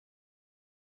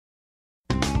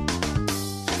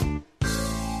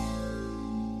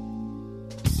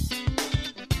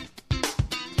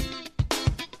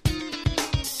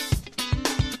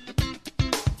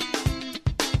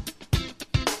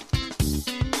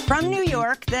From New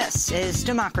York, this is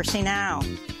Democracy Now!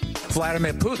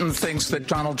 Vladimir Putin thinks that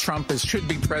Donald Trump should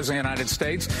be president of the United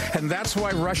States, and that's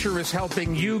why Russia is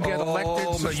helping you get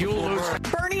elected, so you'll lose.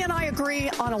 Bernie and I agree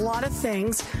on a lot of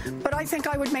things, but I think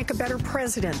I would make a better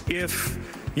president. If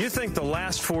you think the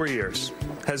last 4 years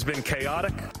has been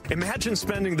chaotic, imagine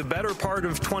spending the better part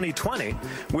of 2020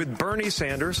 with Bernie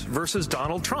Sanders versus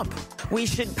Donald Trump. We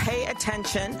should pay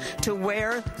attention to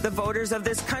where the voters of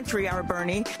this country are,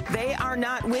 Bernie. They are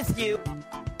not with you.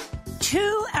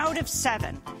 2 out of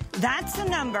 7. That's the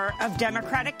number of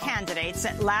Democratic candidates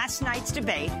at last night's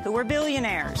debate who were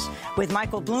billionaires. With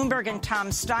Michael Bloomberg and Tom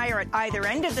Steyer at either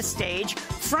end of the stage,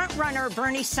 frontrunner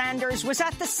Bernie Sanders was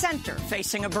at the center,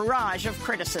 facing a barrage of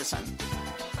criticism.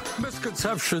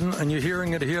 Misconception, and you're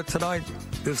hearing it here tonight,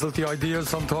 is that the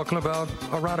ideas I'm talking about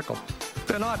are radical.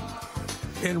 They're not.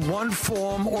 In one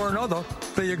form or another,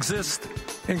 they exist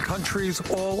in countries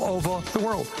all over the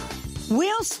world.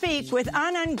 We'll speak with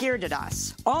Anand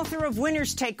Giridharadas, author of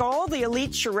Winners Take All, the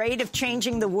elite charade of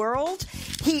changing the world.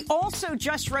 He also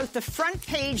just wrote the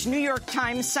front-page New York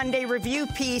Times Sunday Review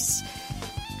piece,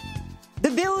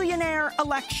 The Billionaire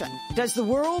Election. Does the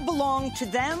world belong to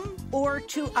them or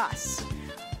to us?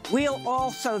 We'll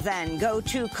also then go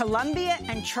to Columbia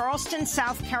and Charleston,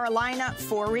 South Carolina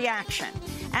for reaction.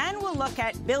 And we'll look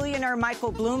at billionaire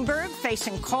Michael Bloomberg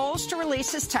facing calls to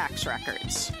release his tax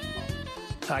records.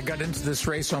 I got into this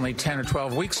race only 10 or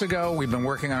 12 weeks ago. We've been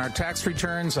working on our tax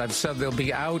returns. I've said they'll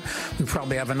be out. We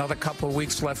probably have another couple of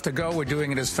weeks left to go. We're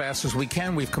doing it as fast as we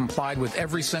can. We've complied with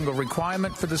every single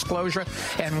requirement for disclosure.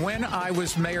 And when I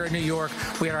was mayor of New York,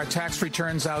 we had our tax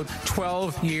returns out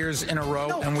 12 years in a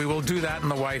row, and we will do that in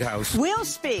the White House. We'll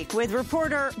speak with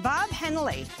reporter Bob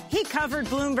Henley. He covered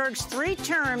Bloomberg's 3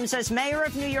 terms as mayor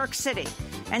of New York City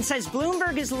and says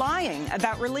Bloomberg is lying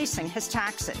about releasing his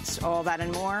taxes. All that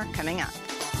and more coming up.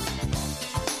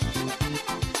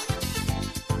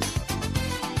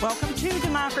 Welcome to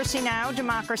Democracy Now!,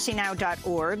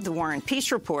 democracynow.org, the War and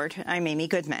Peace Report. I'm Amy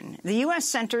Goodman. The U.S.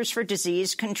 Centers for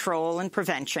Disease Control and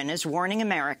Prevention is warning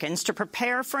Americans to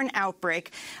prepare for an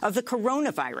outbreak of the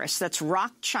coronavirus that's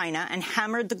rocked China and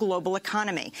hammered the global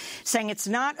economy, saying it's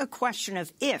not a question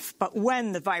of if, but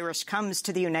when the virus comes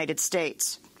to the United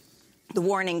States. The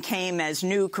warning came as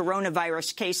new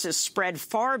coronavirus cases spread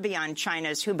far beyond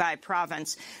China's Hubei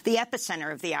province, the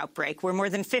epicenter of the outbreak, where more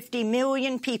than 50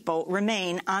 million people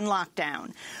remain on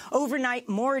lockdown. Overnight,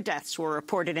 more deaths were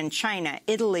reported in China,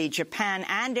 Italy, Japan,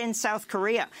 and in South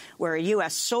Korea, where a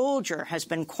U.S. soldier has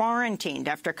been quarantined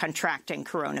after contracting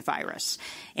coronavirus.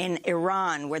 In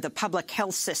Iran, where the public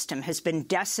health system has been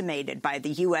decimated by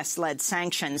the U.S.-led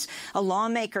sanctions, a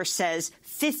lawmaker says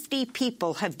 50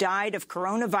 people have died of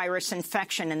coronavirus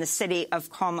infection in the city of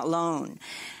Qom alone.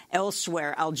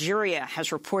 Elsewhere, Algeria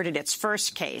has reported its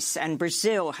first case, and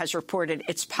Brazil has reported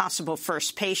its possible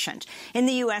first patient. In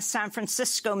the U.S., San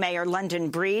Francisco Mayor London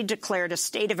Breed declared a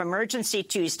state of emergency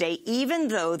Tuesday, even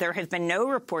though there have been no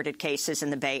reported cases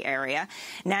in the Bay Area.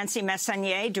 Nancy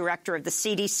Messonnier, director of the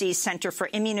CDC Center for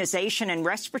Immunization and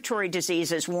Respiratory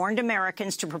Diseases, warned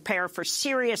Americans to prepare for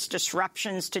serious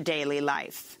disruptions to daily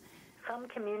life. Some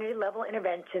community-level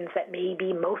interventions that may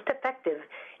be most effective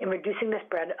in reducing the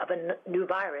spread of a new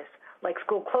virus, like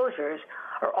school closures,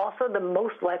 are also the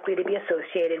most likely to be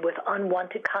associated with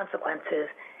unwanted consequences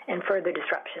and further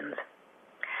disruptions.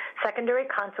 Secondary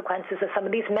consequences of some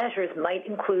of these measures might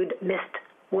include missed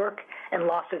work and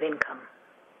loss of income.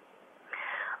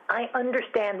 I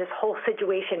understand this whole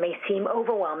situation may seem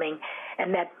overwhelming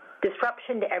and that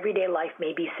disruption to everyday life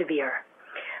may be severe.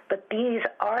 But these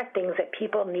are things that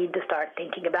people need to start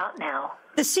thinking about now.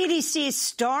 The CDC's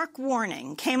stark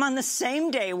warning came on the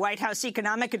same day White House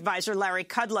economic advisor Larry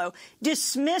Kudlow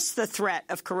dismissed the threat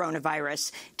of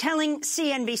coronavirus, telling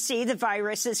CNBC the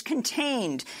virus is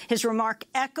contained. His remark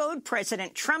echoed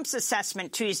President Trump's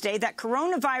assessment Tuesday that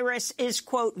coronavirus is,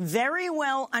 quote, very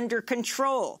well under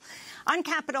control. On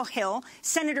Capitol Hill,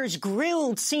 senators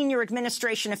grilled senior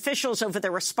administration officials over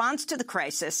their response to the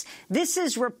crisis. This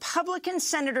is Republican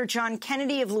Senator John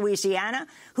Kennedy of Louisiana,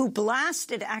 who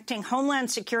blasted acting Homeland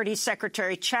Security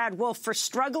Secretary Chad Wolf for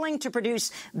struggling to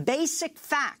produce basic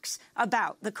facts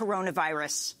about the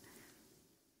coronavirus.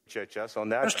 Yes, on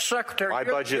that, Mr. Secretary, my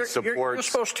budget supports. You're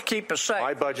supposed to keep us safe.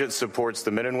 My budget supports the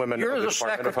men and women You're of the the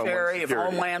Department Secretary of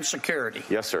Homeland Security. Homeland Security.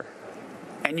 Yes, sir.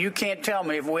 And you can't tell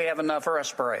me if we have enough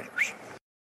respirators.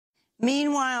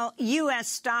 Meanwhile, U.S.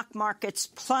 stock markets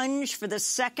plunged for the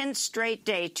second straight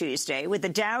day Tuesday, with the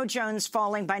Dow Jones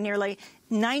falling by nearly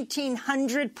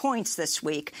 1,900 points this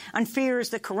week on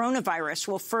fears the coronavirus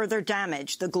will further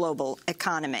damage the global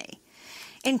economy.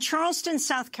 In Charleston,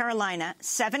 South Carolina,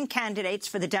 7 candidates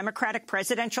for the Democratic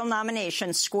presidential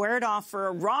nomination squared off for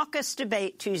a raucous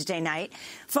debate Tuesday night,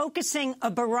 focusing a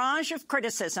barrage of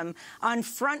criticism on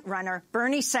frontrunner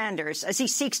Bernie Sanders as he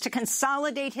seeks to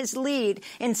consolidate his lead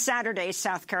in Saturday's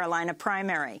South Carolina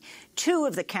primary. 2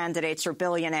 of the candidates are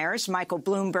billionaires, Michael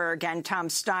Bloomberg and Tom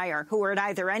Steyer, who were at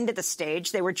either end of the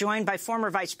stage. They were joined by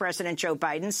former Vice President Joe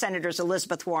Biden, Senators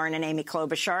Elizabeth Warren and Amy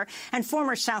Klobuchar, and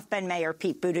former South Bend Mayor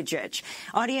Pete Buttigieg.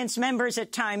 Audience members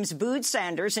at times booed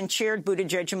Sanders and cheered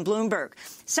Buttigieg and Bloomberg.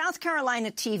 South Carolina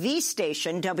TV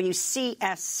station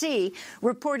WCSC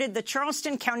reported the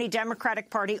Charleston County Democratic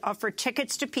Party offered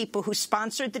tickets to people who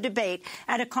sponsored the debate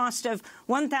at a cost of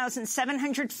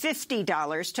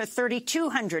 $1,750 to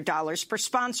 $3,200 per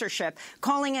sponsorship,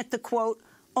 calling it the, quote,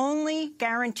 only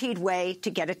guaranteed way to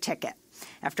get a ticket.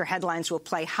 After headlines, we'll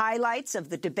play highlights of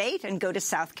the debate and go to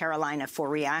South Carolina for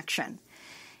reaction.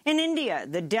 In India,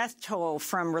 the death toll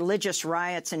from religious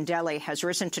riots in Delhi has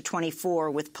risen to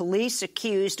 24, with police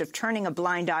accused of turning a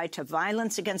blind eye to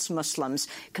violence against Muslims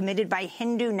committed by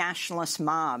Hindu nationalist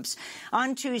mobs.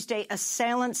 On Tuesday,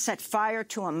 assailants set fire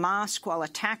to a mosque while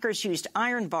attackers used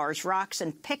iron bars, rocks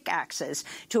and pickaxes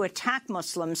to attack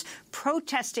Muslims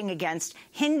protesting against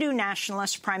Hindu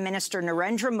nationalist Prime Minister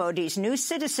Narendra Modi's new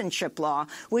citizenship law,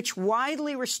 which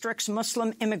widely restricts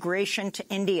Muslim immigration to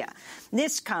India.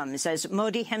 This comes as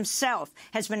Modi himself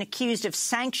has been accused of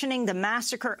sanctioning the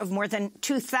massacre of more than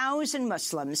 2,000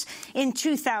 Muslims in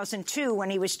 2002 when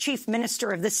he was chief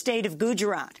minister of the state of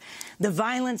Gujarat. The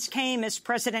violence came as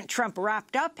President Trump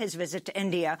wrapped up his visit to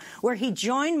India, where he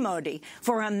joined Modi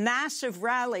for a massive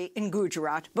rally in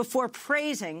Gujarat before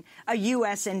praising a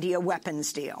U.S.-India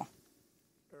weapons deal.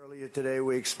 Earlier today,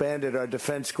 we expanded our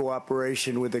defense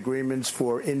cooperation with agreements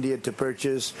for India to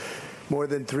purchase more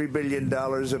than $3 billion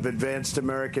of advanced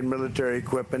American military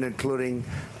equipment, including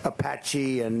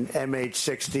Apache and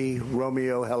MH-60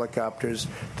 Romeo helicopters,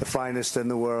 the finest in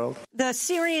the world. The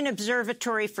Syrian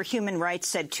Observatory for Human Rights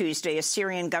said Tuesday a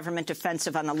Syrian government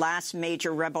offensive on the last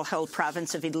major rebel-held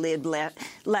province of Idlib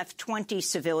left 20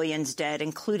 civilians dead,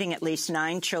 including at least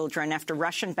 9 children, after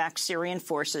Russian-backed Syrian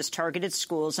forces targeted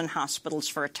schools and hospitals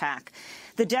for attack.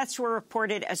 The deaths were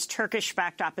reported as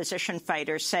Turkish-backed opposition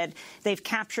fighters said they've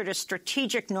captured a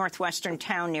strategic northwestern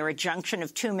town near a junction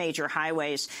of 2 major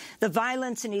highways. The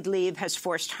violence in Idlib has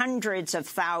forced hundreds of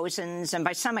thousands, and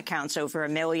by some accounts over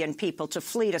 1 million people, to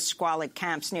flee to squalid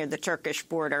camps near the Turkish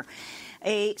border.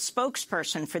 A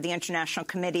spokesperson for the International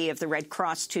Committee of the Red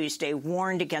Cross Tuesday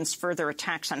warned against further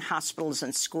attacks on hospitals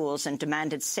and schools and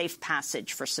demanded safe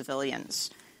passage for civilians.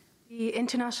 The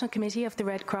International Committee of the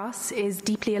Red Cross is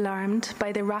deeply alarmed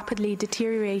by the rapidly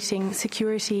deteriorating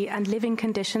security and living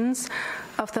conditions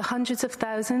of the hundreds of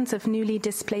thousands of newly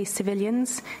displaced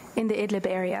civilians in the Idlib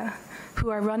area, who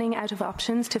are running out of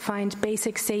options to find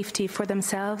basic safety for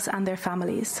themselves and their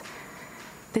families.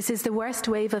 This is the worst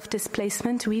wave of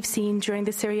displacement we've seen during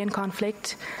the Syrian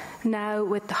conflict. Now,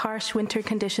 with the harsh winter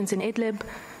conditions in Idlib,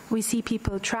 we see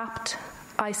people trapped,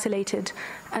 isolated,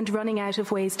 and running out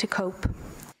of ways to cope.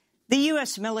 The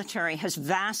U.S. military has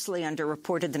vastly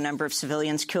underreported the number of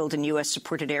civilians killed in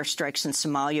U.S.-supported airstrikes in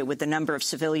Somalia, with the number of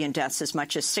civilian deaths as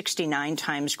much as 69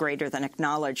 times greater than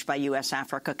acknowledged by U.S.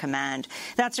 Africa Command.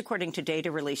 That's according to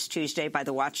data released Tuesday by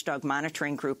the watchdog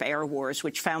monitoring group Air Wars,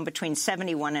 which found between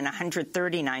 71 and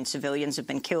 139 civilians have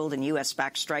been killed in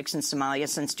U.S.-backed strikes in Somalia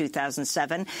since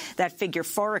 2007. That figure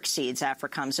far exceeds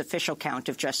AFRICOM's official count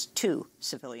of just 2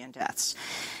 civilian deaths.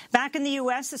 Back in the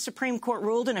U.S., the Supreme Court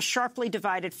ruled in a sharply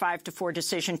divided 5-4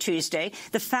 decision Tuesday.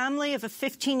 The family of a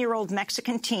 15-year-old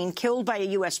Mexican teen killed by a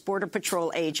U.S. Border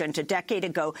Patrol agent a decade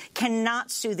ago cannot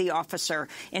sue the officer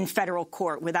in federal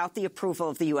court without the approval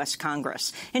of the U.S.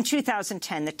 Congress. In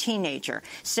 2010, the teenager,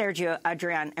 Sergio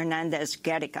Adrian Hernandez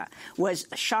Guerrica, was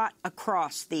shot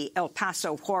across the El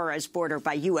Paso Juarez border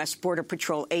by U.S. Border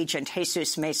Patrol agent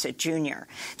Jesus Mesa, Jr.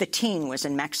 The teen was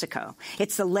in Mexico.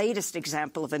 It's the latest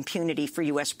example of impunity for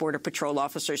U.S. Border Patrol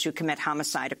officers who commit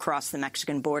homicide across the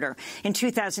Mexican border. In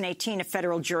 2018, a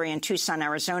federal jury in Tucson,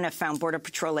 Arizona, found Border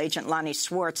Patrol agent Lonnie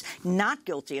Swartz not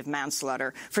guilty of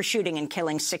manslaughter for shooting and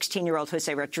killing 16-year-old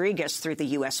Jose Rodriguez through the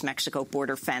U.S.-Mexico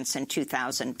border fence in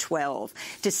 2012.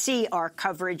 To see our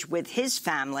coverage with his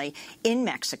family in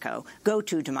Mexico, go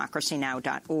to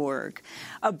democracynow.org.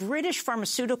 A British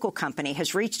pharmaceutical company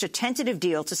has reached a tentative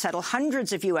deal to settle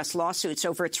hundreds of U.S. lawsuits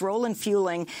over its role in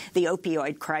fueling the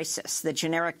opioid crisis. The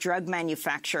generic drug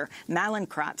manufacturer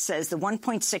Mallinckrodt says the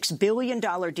 $1.6 $1.6 billion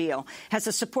deal has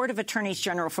the support of attorneys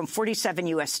general from 47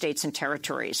 U.S. states and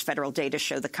territories. Federal data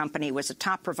show the company was a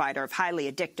top provider of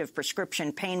highly addictive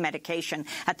prescription pain medication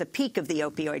at the peak of the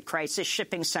opioid crisis,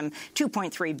 shipping some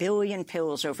 2.3 billion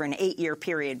pills over an 8-year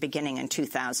period beginning in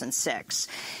 2006.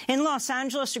 In Los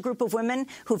Angeles, a group of women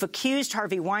who've accused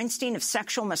Harvey Weinstein of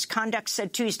sexual misconduct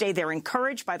said Tuesday they're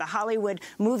encouraged by the Hollywood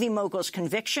movie mogul's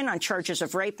conviction on charges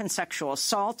of rape and sexual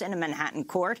assault in a Manhattan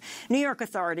court. New York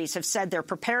authorities have said they're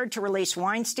prepared to release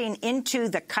Weinstein into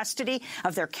the custody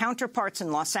of their counterparts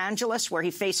in Los Angeles, where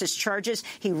he faces charges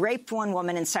he raped one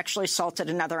woman and sexually assaulted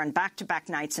another on back-to-back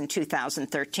nights in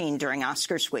 2013 during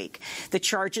Oscars week. The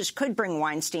charges could bring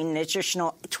Weinstein an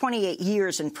additional 28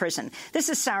 years in prison. This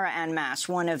is Sarah Ann Mass,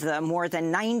 one of the more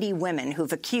than 90 women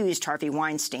who've accused Harvey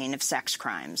Weinstein of sex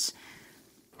crimes.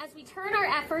 As we turn our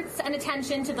efforts and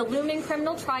attention to the looming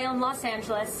criminal trial in Los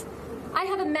Angeles, I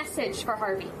have a message for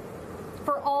Harvey.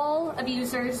 For all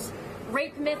abusers,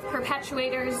 rape myth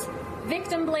perpetuators,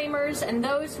 victim blamers, and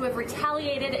those who have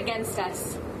retaliated against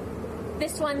us.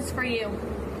 This one's for you.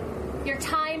 Your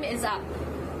time is up.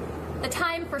 The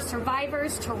time for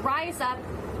survivors to rise up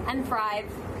and thrive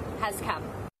has come.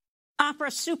 Opera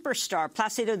superstar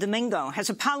Placido Domingo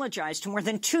has apologized to more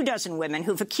than 24 women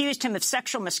who've accused him of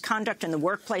sexual misconduct in the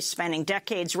workplace spanning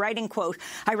decades, writing, quote,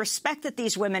 "I respect that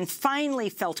these women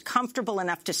finally felt comfortable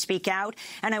enough to speak out,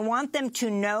 and I want them to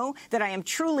know that I am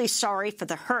truly sorry for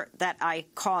the hurt that I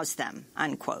caused them,"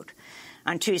 unquote.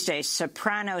 On Tuesday,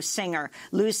 soprano singer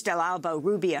Luz del Alba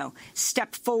Rubio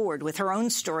stepped forward with her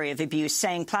own story of abuse,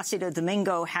 saying Placido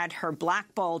Domingo had her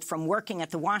blackballed from working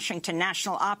at the Washington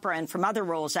National Opera and from other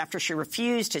roles after she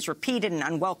refused his repeated and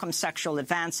unwelcome sexual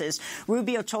advances.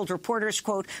 Rubio told reporters,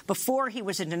 quote, "Before he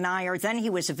was a denier, then he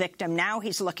was a victim. Now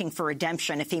he's looking for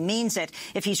redemption. If he means it,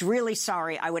 if he's really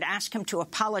sorry, I would ask him to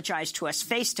apologize to us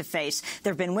face to face.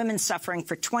 There have been women suffering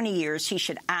for 20 years. He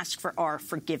should ask for our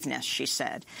forgiveness," she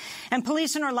said. And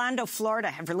police in Orlando,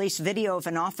 Florida, have released video of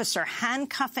an officer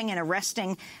handcuffing and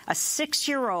arresting a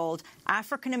 6-year-old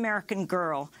African-American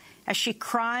girl as she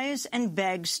cries and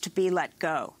begs to be let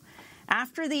go.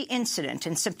 After the incident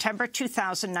in September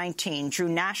 2019 drew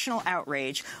national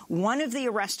outrage, one of the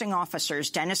arresting officers,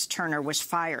 Dennis Turner, was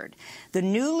fired. The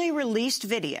newly released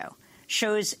video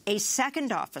shows a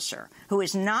second officer who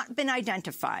has not been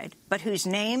identified, but whose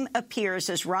name appears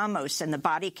as Ramos in the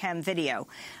body cam video,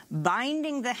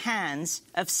 binding the hands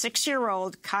of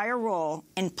 6-year-old Kaya Roll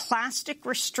in plastic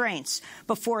restraints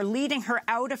before leading her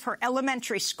out of her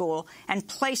elementary school and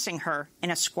placing her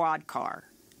in a squad car.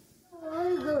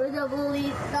 I'm going to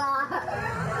believe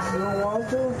that. You don't want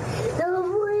to?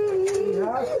 No, please. You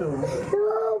have to.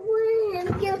 No,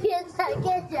 please. Give me a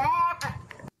second.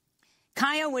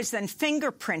 Kaya was then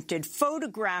fingerprinted,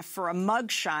 photographed for a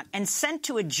mugshot, and sent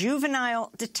to a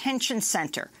juvenile detention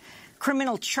center.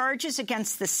 Criminal charges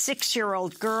against the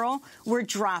 6-year-old girl were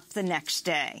dropped the next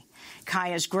day.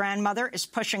 Kaya's grandmother is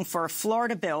pushing for a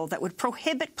Florida bill that would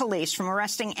prohibit police from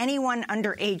arresting anyone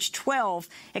under age 12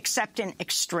 except in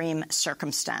extreme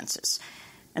circumstances.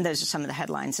 And those are some of the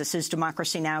headlines. This is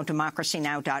Democracy Now!,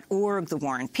 democracynow.org, The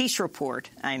War and Peace Report.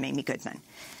 I'm Amy Goodman.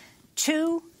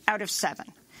 2 out of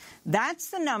 7. That's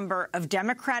the number of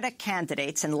Democratic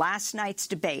candidates in last night's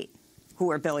debate who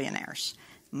are billionaires.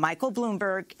 Michael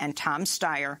Bloomberg and Tom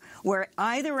Steyer were at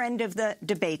either end of the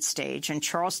debate stage in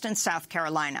Charleston, South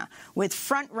Carolina, with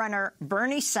frontrunner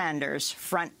Bernie Sanders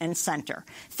front and center,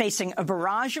 facing a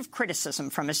barrage of criticism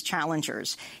from his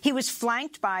challengers. He was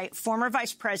flanked by former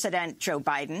Vice President Joe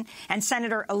Biden and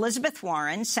Senator Elizabeth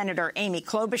Warren, Senator Amy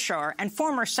Klobuchar, and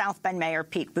former South Bend Mayor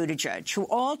Pete Buttigieg, who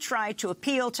all tried to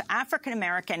appeal to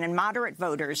African-American and moderate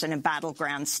voters in a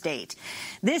battleground state.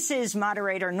 This is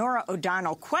moderator Norah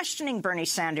O'Donnell questioning Bernie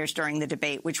Sanders during the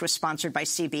debate, which was sponsored by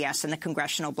CBS and the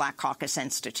Congressional Black Caucus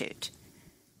Institute.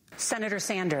 Senator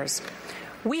Sanders,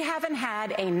 we haven't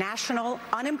had a national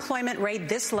unemployment rate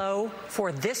this low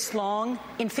for this long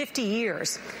in 50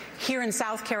 years. Here in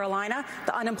South Carolina,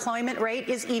 the unemployment rate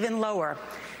is even lower.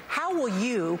 How will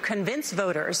you convince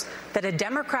voters that a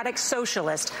Democratic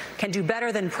socialist can do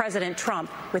better than President Trump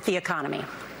with the economy?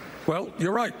 Well,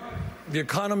 you're right. The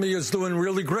economy is doing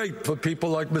really great for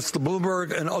people like Mr.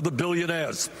 Bloomberg and other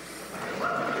billionaires.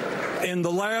 In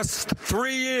the last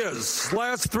 3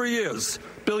 years,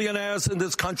 billionaires in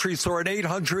this country saw an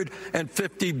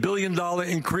 $850 billion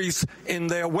increase in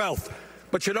their wealth.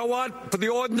 But you know what? For the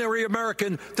ordinary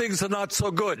American, things are not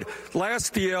so good.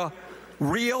 Last year,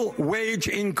 real wage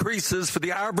increases for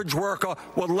the average worker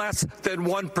were less than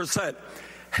 1%.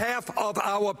 Half of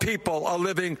our people are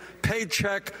living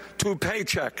paycheck to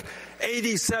paycheck.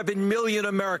 87 million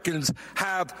Americans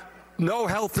have no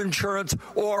health insurance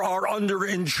or are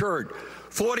underinsured.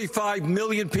 45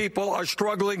 million people are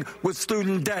struggling with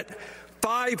student debt.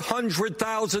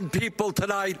 500,000 people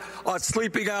tonight are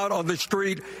sleeping out on the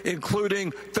street,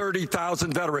 including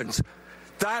 30,000 veterans.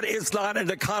 That is not an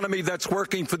economy that's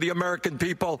working for the American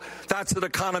people. That's an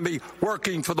economy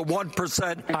working for the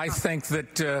 1%. I think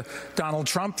that Donald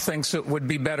Trump thinks it would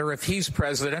be better if he's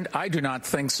president. I do not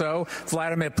think so.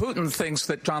 Vladimir Putin thinks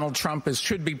that Donald Trump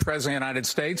should be president of the United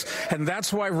States, and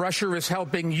that's why Russia is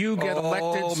helping you get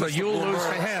elected, so you'll lose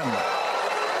to him.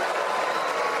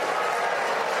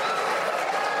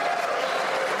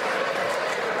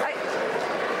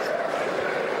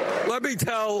 Let me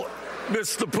tell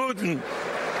Mr. Putin,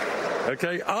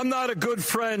 okay, I'm not a good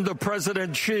friend of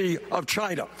President Xi of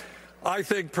China. I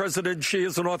think President Xi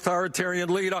is an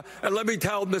authoritarian leader. And let me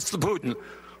tell Mr. Putin,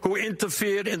 who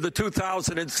interfered in the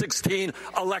 2016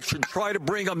 election, try to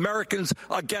bring Americans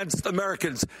against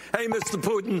Americans. Hey, Mr.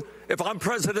 Putin, if I'm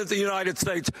president of the United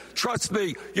States, trust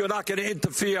me, you're not going to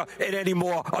interfere in any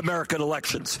more American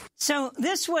elections. So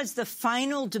this was the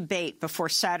final debate before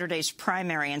Saturday's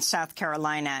primary in South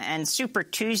Carolina and Super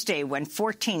Tuesday, when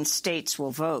 14 states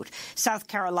will vote. South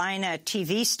Carolina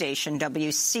TV station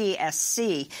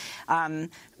WCSC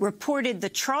reported the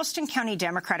Charleston County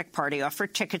Democratic Party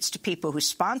offered tickets to people who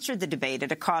sponsored the debate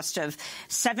at a cost of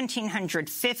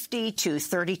 $1,750 to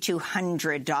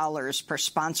 $3,200 per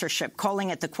sponsorship,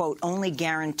 calling it the, quote, only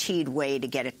guaranteed way to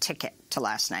get a ticket to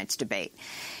last night's debate.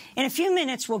 In a few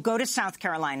minutes, we'll go to South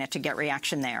Carolina to get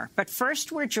reaction there. But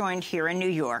first, we're joined here in New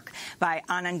York by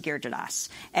Anand Giridharadas,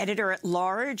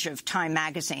 editor-at-large of Time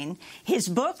magazine. His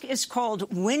book is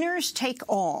called Winners Take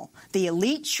All, The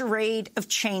Elite Charade of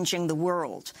Changing the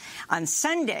World. On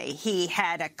Sunday, he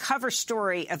had a cover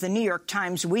story of the New York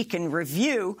Times Weekend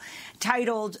Review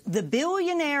titled The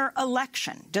Billionaire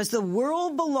Election. Does the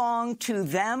world belong to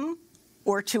them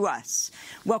or to us?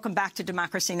 Welcome back to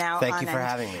Democracy Now! Thank you for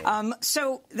having me.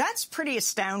 So that's pretty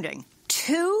astounding.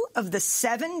 2 of the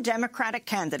 7 Democratic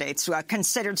candidates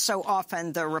considered so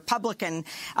often the Republican,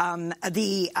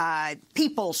 the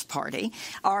People's Party,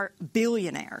 are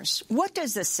billionaires. What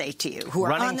does this say to you, who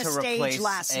are on the stage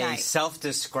last night? A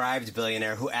self-described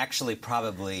billionaire who actually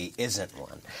probably isn't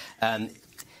one.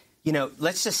 You know,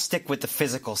 let's just stick with the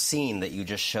physical scene that you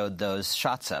just showed those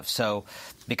shots of. So,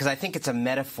 because I think it's a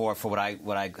metaphor for what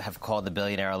I have called the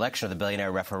billionaire election or the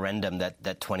billionaire referendum that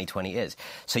 2020 is.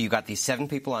 So you got these 7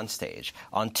 people on stage.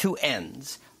 On 2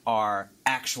 ends are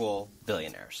actual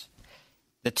billionaires.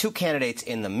 The 2 candidates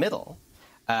in the middle,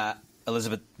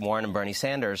 Elizabeth Warren and Bernie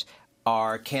Sanders,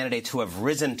 are candidates who have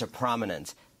risen to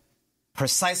prominence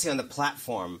precisely on the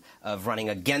platform of running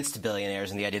against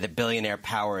billionaires and the idea that billionaire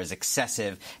power is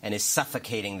excessive and is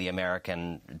suffocating the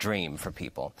American dream for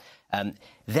people.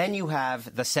 Then you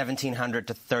have the $1,700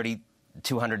 to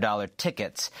 $3,200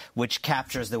 tickets, which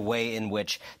captures the way in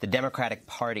which the Democratic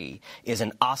Party is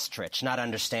an ostrich, not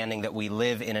understanding that we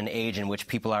live in an age in which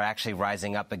people are actually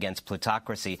rising up against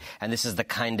plutocracy, and this is the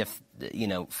kind of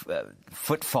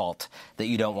foot fault that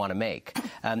you don't want to make.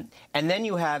 And then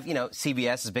you have,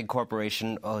 CBS is a big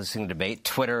corporation hosting the debate.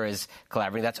 Twitter is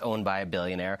collaborating. That's owned by a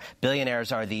billionaire.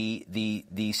 Billionaires are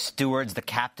the stewards, the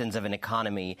captains of an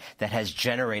economy that has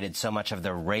generated so much of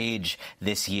the rage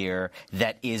this year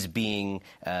that is being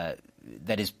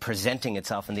that is presenting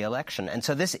itself in the election. And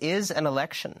so this is an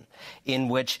election in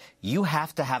which you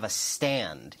have to have a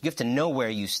stand. You have to know where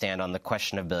you stand on the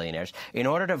question of billionaires in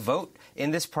order to vote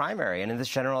in this primary and in this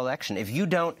general election. If you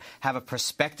don't have a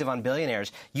perspective on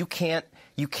billionaires, you can't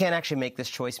actually make this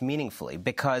choice meaningfully,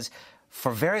 because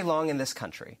for very long in this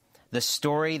country, the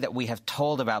story that we have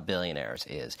told about billionaires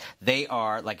is they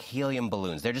are like helium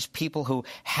balloons. They're just people who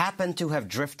happen to have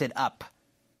drifted up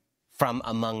from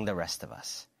among the rest of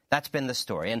us. That's been the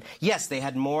story. And yes, they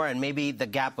had more, and maybe the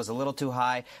gap was a little too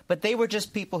high, but they were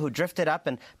just people who drifted up,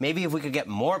 and maybe if we could get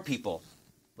more people,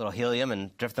 little helium,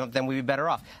 and drift them up, then we'd be better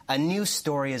off. A new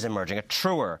story is emerging, a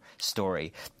truer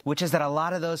story, which is that a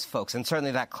lot of those folks, and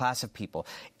certainly that class of people,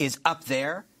 is up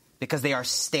there because they are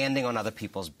standing on other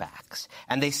people's backs.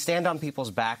 And they stand on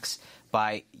people's backs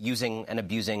by using and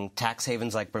abusing tax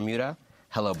havens like Bermuda.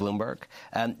 Hello, Bloomberg.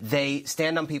 They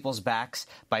stand on people's backs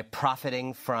by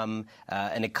profiting from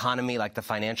an economy like the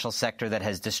financial sector that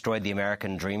has destroyed the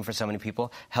American dream for so many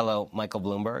people. Hello, Michael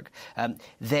Bloomberg.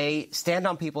 They stand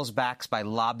on people's backs by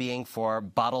lobbying for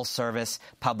bottle service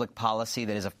public policy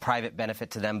that is of private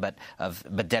benefit to them but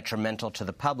detrimental to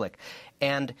the public.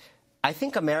 And I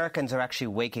think Americans are actually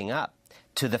waking up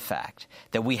to the fact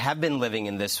that we have been living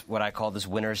in this, what I call this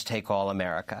winners take all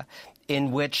America,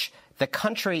 in which the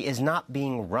country is not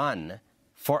being run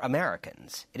for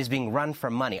Americans. It is being run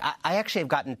for money. I actually have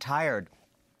gotten tired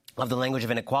of the language of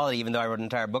inequality, even though I wrote an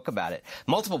entire book about it,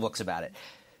 multiple books about it,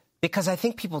 because I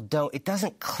think it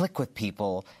doesn't click with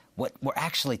people what we're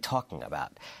actually talking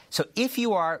about. So if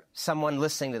you are someone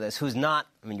listening to this who's not,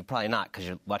 I mean, you're probably not because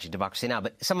you're watching Democracy Now!,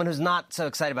 but someone who's not so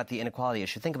excited about the inequality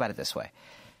issue, think about it this way.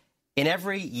 In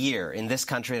every year in this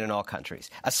country and in all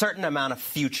countries, a certain amount of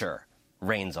future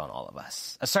reigns on all of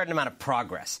us. A certain amount of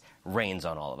progress reigns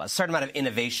on all of us. A certain amount of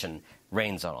innovation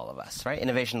reigns on all of us, right?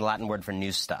 Innovation, the Latin word for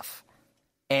new stuff.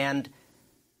 And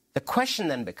the question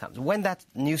then becomes, when that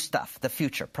new stuff, the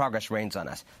future, progress reigns on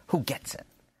us, who gets it?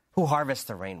 Who harvests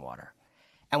the rainwater?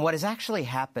 And what has actually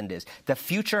happened is the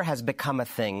future has become a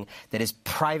thing that is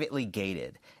privately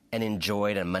gated and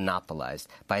enjoyed and monopolized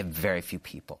by very few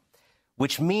people,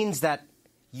 which means that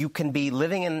you can be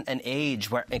living in an age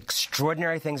where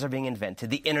extraordinary things are being invented,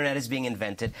 the internet is being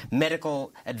invented,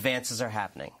 medical advances are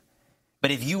happening.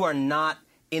 But if you are not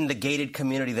in the gated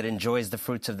community that enjoys the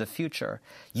fruits of the future,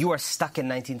 you are stuck in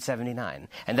 1979.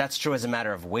 And that's true as a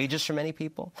matter of wages for many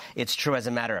people. It's true as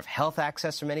a matter of health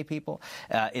access for many people.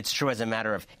 It's true as a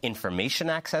matter of information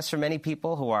access for many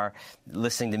people who are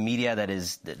listening to media that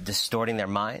is distorting their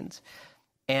minds.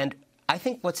 And I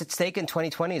think what's at stake in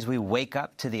 2020 is we wake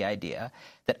up to the idea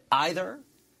that either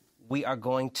we are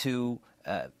going to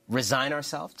resign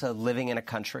ourselves to living in a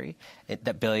country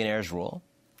that billionaires rule,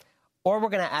 or we're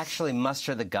going to actually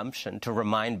muster the gumption to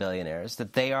remind billionaires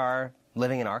that they are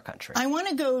living in our country. I want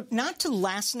to go not to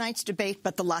last night's debate,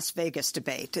 but the Las Vegas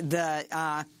debate,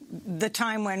 the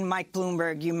time when Mike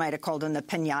Bloomberg, you might have called him the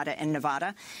piñata in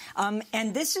Nevada.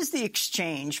 And this is the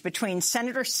exchange between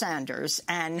Senator Sanders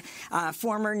and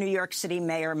former New York City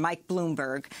Mayor Mike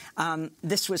Bloomberg.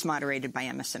 This was moderated by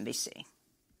MSNBC.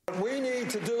 What we need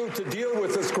to do to deal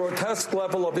with this grotesque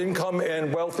level of income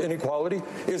and wealth inequality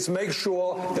is make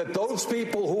sure that those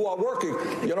people who are working,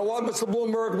 you know what, Mr.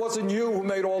 Bloomberg, it wasn't you who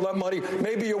made all that money.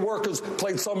 Maybe your workers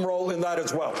played some role in that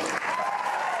as well.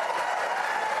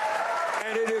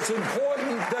 And it is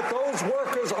important that those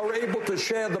workers are able to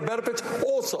share the benefits.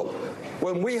 Also,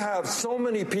 when we have so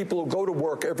many people who go to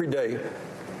work every day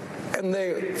and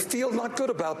they feel not good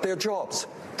about their jobs,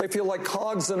 they feel like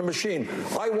cogs in a machine.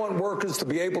 I want workers to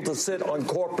be able to sit on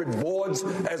corporate boards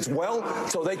as well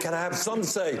so they can have some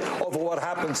say over what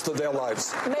happens to their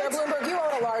lives. Mayor Bloomberg, you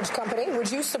own a large company.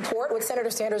 Would you support what Senator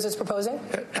Sanders is proposing?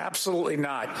 Absolutely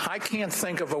not. I can't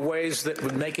think of ways that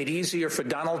would make it easier for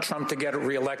Donald Trump to get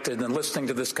reelected than listening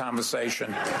to this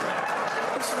conversation.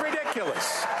 It's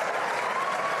ridiculous.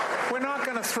 We're not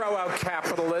going to throw out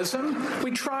capitalism.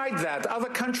 We tried that. Other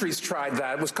countries tried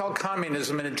that. It was called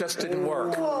communism, and it just didn't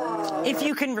work. If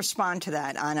you can respond to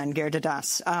that, Anand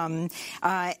Girdadas,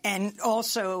 and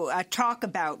also talk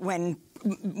about when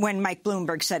Mike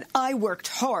Bloomberg said, I worked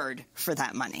hard for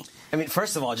that money. I mean,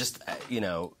 first of all, just,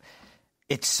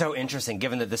 it's so interesting,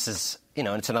 given that this is,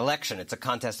 it's an election. It's a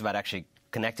contest about actually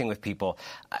connecting with people.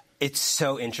 It's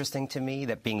so interesting to me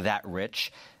that being that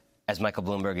rich, as Michael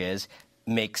Bloomberg is,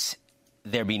 makes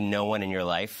there be no one in your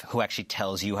life who actually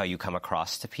tells you how you come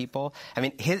across to people. I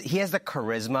mean, he has the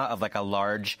charisma of like a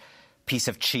large piece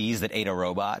of cheese that ate a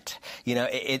robot.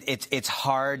 It's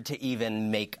hard to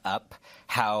even make up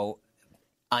how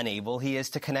unable he is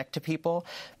to connect to people,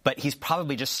 but he's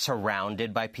probably just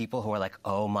surrounded by people who are like,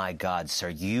 oh my God, sir,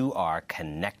 you are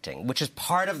connecting, which is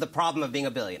part of the problem of being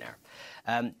a billionaire.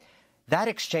 That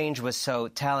exchange was so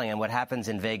telling, and what happens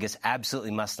in Vegas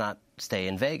absolutely must not stay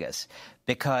in Vegas,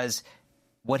 because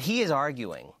what he is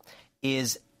arguing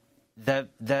is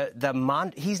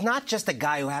he's not just a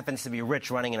guy who happens to be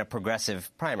rich running in a progressive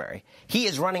primary. He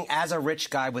is running as a rich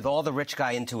guy with all the rich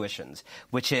guy intuitions,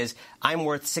 which is, I'm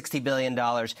worth $60 billion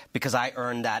because I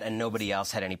earned that and nobody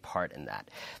else had any part in that.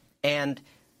 And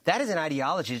that is an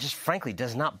ideology that just frankly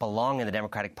does not belong in the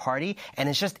Democratic Party, and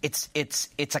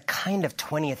it's a kind of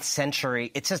 20th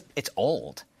century. It's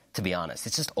old, to be honest.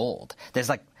 It's just old.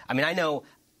 I know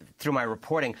through my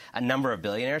reporting a number of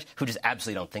billionaires who just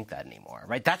absolutely don't think that anymore,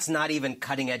 right? That's not even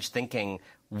cutting-edge thinking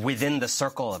within the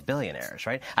circle of billionaires,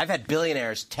 right? I've had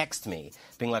billionaires text me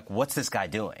being like, what's this guy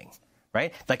doing,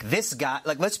 right? Like this guy,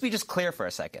 let's be just clear for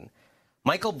a second.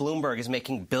 Michael Bloomberg is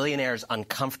making billionaires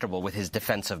uncomfortable with his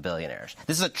defense of billionaires.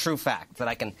 This is a true fact that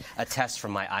I can attest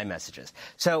from my iMessages.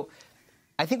 So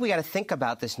I think we got to think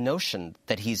about this notion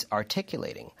that he's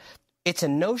articulating. It's a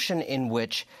notion in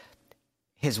which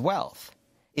his wealth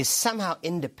is somehow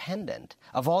independent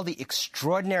of all the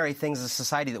extraordinary things in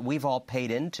society that we've all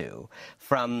paid into,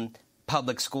 from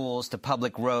public schools to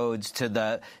public roads to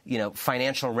the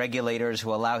financial regulators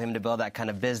who allow him to build that kind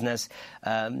of business.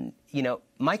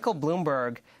 Michael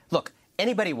Bloomberg, look,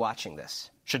 anybody watching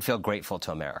this should feel grateful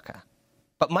to America.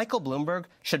 But Michael Bloomberg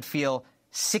should feel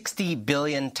 60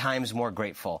 billion times more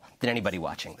grateful than anybody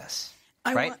watching this,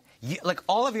 right? Like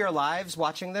all of your lives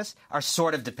watching this are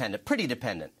sort of dependent, pretty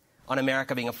dependent, on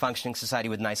America being a functioning society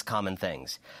with nice common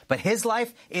things. But his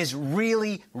life is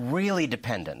really, really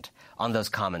dependent on those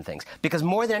common things. Because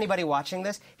more than anybody watching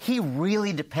this, he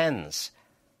really depends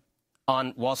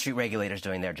on Wall Street regulators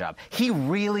doing their job. He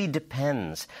really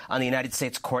depends on the United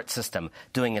States court system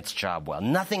doing its job well.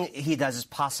 Nothing he does is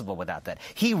possible without that.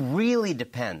 He really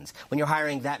depends, when you're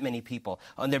hiring that many people,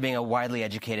 on there being a widely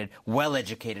educated,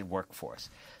 well-educated workforce.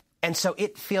 And so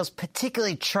it feels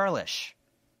particularly churlish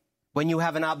when you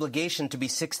have an obligation to be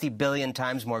 60 billion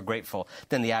times more grateful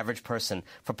than the average person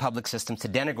for public systems, to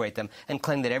denigrate them and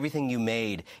claim that everything you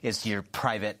made is your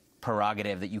private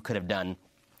prerogative that you could have done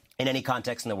in any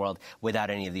context in the world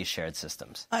without any of these shared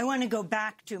systems. I want to go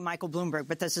back to Michael Bloomberg,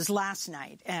 but this is last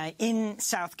night in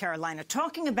South Carolina,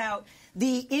 talking about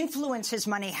the influence his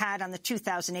money had on the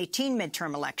 2018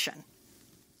 midterm election.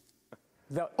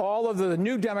 All of the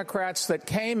new Democrats that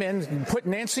came in and put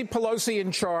Nancy Pelosi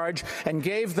in charge and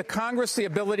gave the Congress the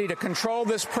ability to control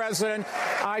this president,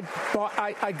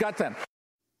 I got them.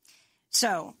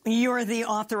 So you're the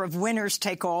author of Winners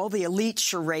Take All, the elite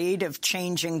charade of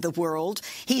changing the world.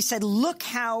 He said, look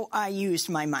how I used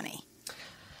my money.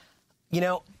 You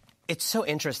know, it's so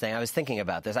interesting. I was thinking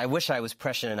about this. I wish I was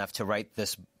prescient enough to write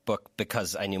this book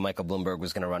because I knew Michael Bloomberg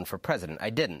was going to run for president. I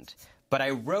didn't. But I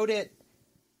wrote it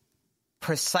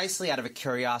precisely out of a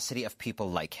curiosity of people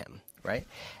like him, right?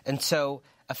 And so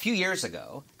a few years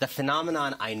ago, the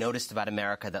phenomenon I noticed about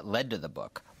America that led to the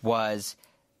book was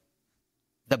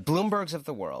the Bloombergs of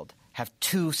the world have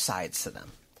two sides to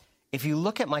them. If you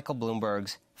look at Michael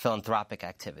Bloomberg's philanthropic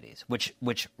activities,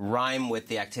 which rhyme with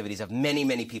the activities of many,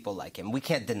 many people like him, we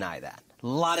can't deny that. A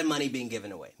lot of money being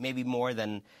given away, maybe more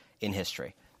than in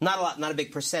history. Not a lot, not a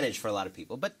big percentage for a lot of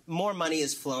people, but more money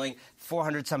is flowing.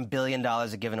 $400-some billion are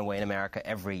given away in America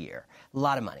every year. A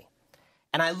lot of money.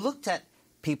 And I looked at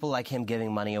people like him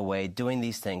giving money away, doing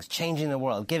these things, changing the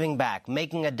world, giving back,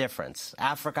 making a difference.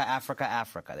 Africa, Africa,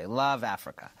 Africa. They love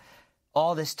Africa.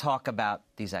 All this talk about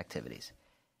these activities.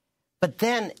 But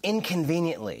then,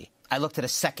 inconveniently, I looked at a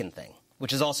second thing,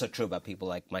 which is also true about people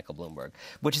like Michael Bloomberg,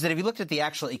 which is that if you looked at the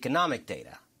actual economic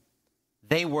data,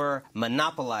 they were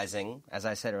monopolizing, as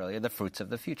I said earlier, the fruits of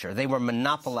the future. They were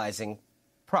monopolizing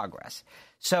progress.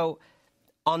 So,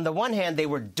 on the one hand, they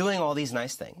were doing all these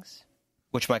nice things,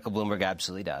 which Michael Bloomberg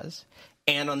absolutely does.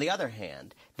 And on the other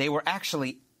hand, they were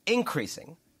actually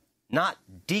increasing, not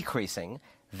decreasing,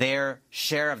 their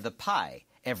share of the pie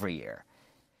every year.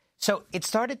 So it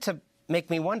started to make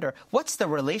me wonder, what's the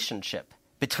relationship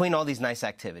between all these nice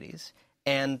activities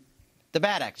and the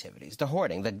bad activities, the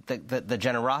hoarding, the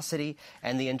generosity,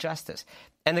 and the injustice?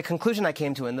 And the conclusion I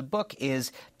came to in the book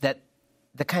is that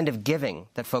the kind of giving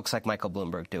that folks like Michael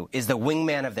Bloomberg do is the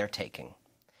wingman of their taking.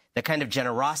 The kind of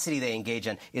generosity they engage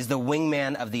in is the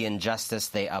wingman of the injustice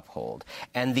they uphold.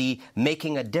 And the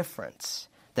making a difference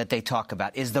that they talk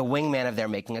about is the wingman of their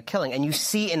making a killing. And you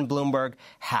see in Bloomberg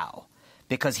how.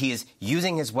 Because he is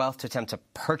using his wealth to attempt to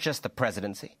purchase the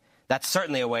presidency. That's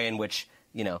certainly a way in which,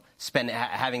 you know,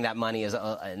 having that money is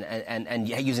and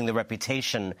using the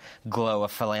reputation glow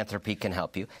of philanthropy can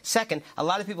help you. Second, a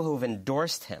lot of people who have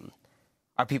endorsed him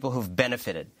are people who've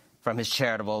benefited from his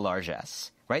charitable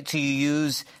largesse, right? So you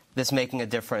use this making a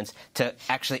difference to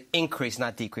actually increase,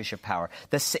 not decrease your power.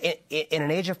 In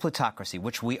an age of plutocracy,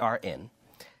 which we are in,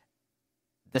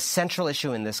 the central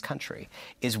issue in this country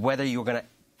is whether you're going to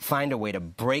find a way to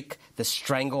break the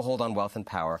stranglehold on wealth and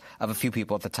power of a few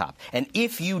people at the top. And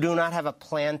if you do not have a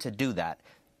plan to do that,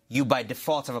 you by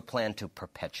default have a plan to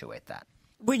perpetuate that.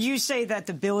 Would you say that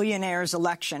the billionaires'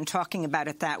 election, talking about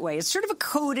it that way, is sort of a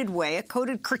coded way, a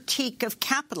coded critique of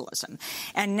capitalism?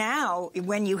 And now,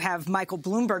 when you have Michael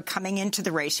Bloomberg coming into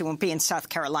the race, he won't be in South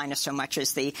Carolina so much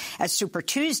as Super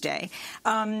Tuesday,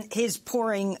 he's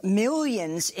pouring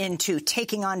millions into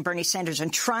taking on Bernie Sanders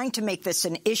and trying to make this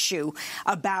an issue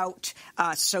about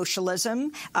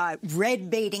socialism, red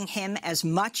baiting him as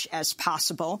much as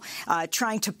possible,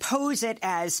 trying to pose it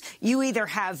as you either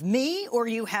have me or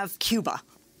you have Cuba.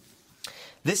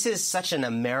 This is such an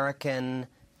American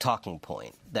talking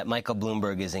point that Michael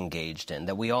Bloomberg is engaged in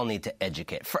that we all need to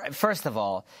educate. First of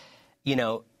all, you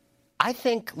know, I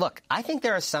think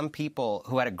there are some people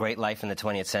who had a great life in the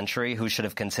 20th century who should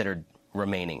have considered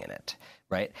remaining in it,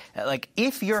 right? Like,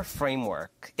 if your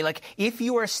framework, like, if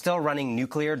you are still running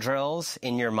nuclear drills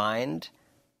in your mind,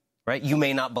 right, you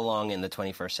may not belong in the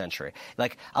 21st century.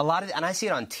 Like, and I see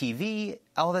it on TV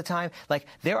all the time, like,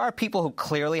 there are people who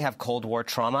clearly have Cold War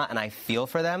trauma, and I feel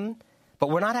for them, but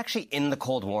we're not actually in the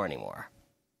Cold War anymore,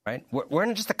 right? We're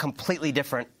in just a completely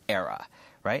different era,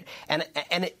 right?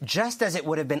 And just as it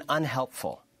would have been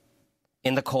unhelpful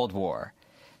in the Cold War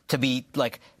to be,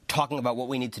 like, talking about what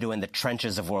we need to do in the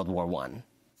trenches of World War I,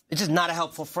 it's just not a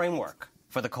helpful framework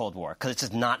for the Cold War, because it's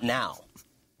just not now.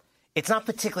 It's not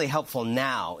particularly helpful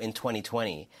now in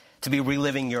 2020 to be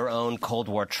reliving your own Cold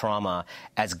War trauma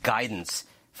as guidance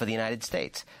for the United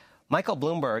States. Michael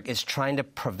Bloomberg is trying to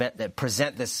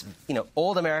present this,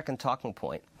 old American talking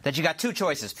point that you got two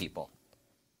choices, people.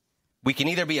 We can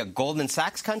either be a Goldman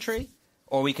Sachs country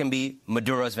or we can be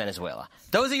Maduro's Venezuela.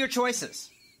 Those are your choices.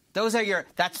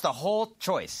 That's the whole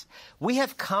choice. We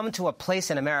have come to a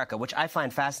place in America, which I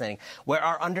find fascinating, where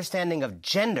our understanding of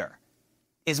gender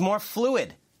is more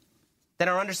fluid than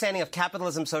our understanding of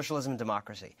capitalism, socialism, and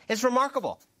democracy. It's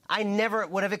remarkable. I never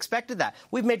would have expected that.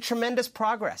 We've made tremendous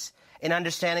progress in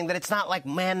understanding that it's not like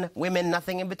men, women,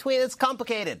 nothing in between. It's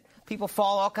complicated. People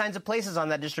fall all kinds of places on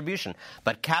that distribution.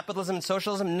 But capitalism and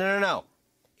socialism, no.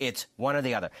 It's one or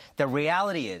the other. The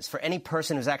reality is, for any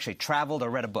person who's actually traveled or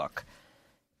read a book,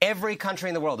 every country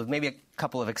in the world, with maybe a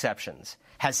couple of exceptions,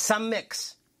 has some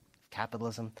mix of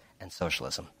capitalism and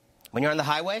socialism. When you're on the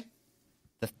highway,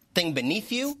 the thing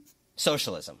beneath you,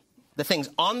 socialism. The things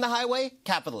on the highway,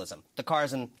 capitalism. The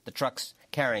cars and the trucks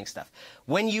carrying stuff.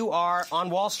 When you are on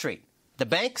Wall Street, the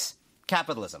banks,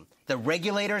 capitalism. The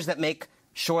regulators that make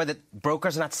sure that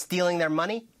brokers are not stealing their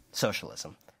money,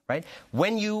 socialism. Right?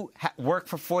 When you work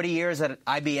for 40 years at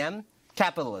IBM,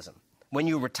 capitalism. When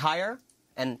you retire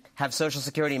and have Social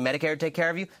Security and Medicare take care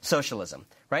of you, socialism.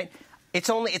 Right? It's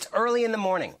early in the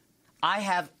morning. I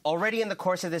have already in the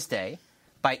course of this day,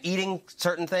 by eating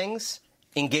certain things,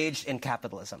 engaged in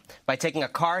capitalism. By taking a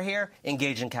car here,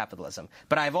 engaged in capitalism.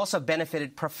 But I've also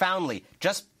benefited profoundly,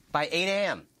 just by 8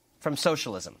 a.m., from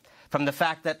socialism. From the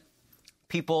fact that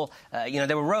people,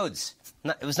 there were roads.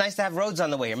 It was nice to have roads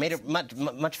on the way. It made it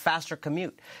much faster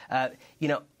commute.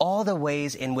 All the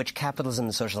ways in which capitalism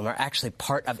and socialism are actually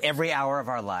part of every hour of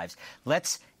our lives.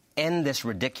 Let's end this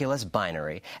ridiculous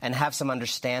binary and have some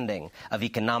understanding of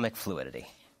economic fluidity.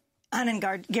 Anand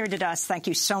Girdidas, thank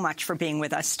you so much for being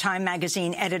with us. Time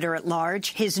Magazine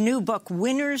editor-at-large. His new book,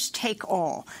 Winners Take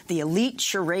All, The Elite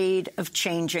Charade of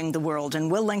Changing the World. And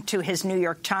we'll link to his New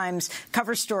York Times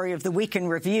cover story of the week in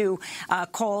review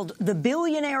called The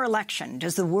Billionaire Election.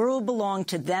 Does the world belong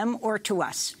to them or to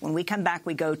us? When we come back,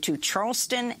 we go to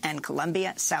Charleston and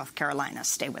Columbia, South Carolina.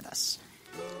 Stay with us.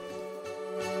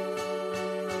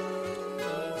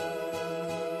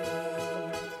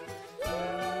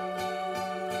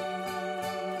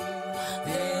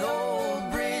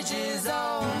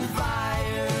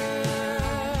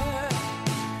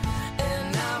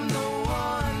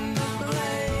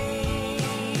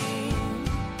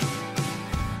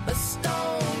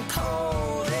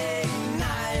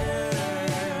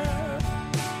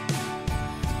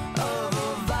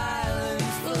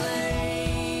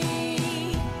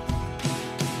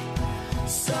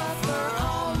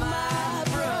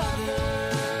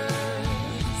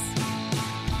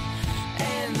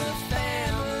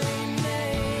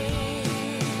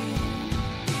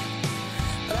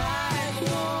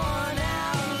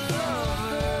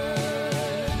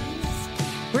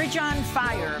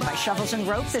 Shovels and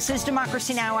Rope. This is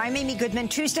Democracy Now! I'm Amy Goodman.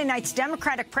 Tuesday night's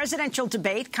Democratic presidential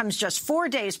debate comes just 4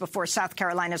 days before South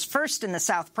Carolina's first in the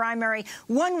South primary,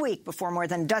 1 week before more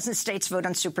than a dozen states vote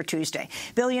on Super Tuesday.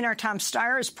 Billionaire Tom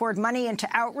Steyer has poured money into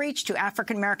outreach to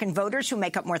African-American voters who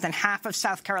make up more than half of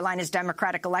South Carolina's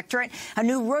Democratic electorate. A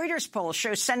new Reuters poll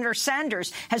shows Senator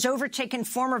Sanders has overtaken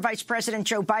former Vice President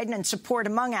Joe Biden in support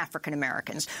among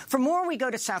African-Americans. For more, we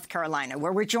go to South Carolina,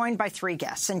 where we're joined by three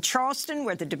guests. In Charleston,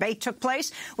 where the debate took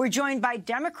place, we're joined by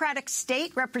Democratic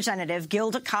State Representative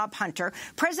Gilda Cobb-Hunter,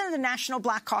 President of the National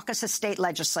Black Caucus of State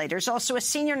Legislators, also a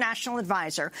senior national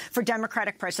advisor for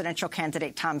Democratic presidential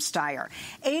candidate Tom Steyer.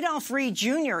 Adolph Reed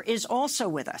Jr. is also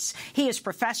with us. He is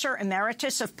Professor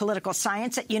Emeritus of Political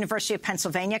Science at University of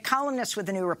Pennsylvania, columnist with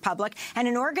The New Republic, and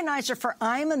an organizer for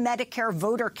I'm a Medicare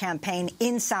Voter campaign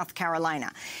in South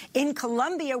Carolina. In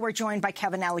Columbia, we're joined by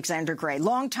Kevin Alexander Gray,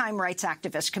 longtime rights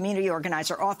activist, community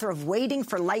organizer, author of Waiting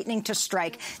for Lightning to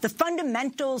Strike, The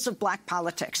Fundamentals of Black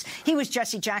Politics. He was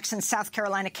Jesse Jackson's South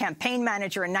Carolina campaign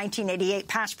manager in 1988,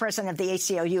 past president of the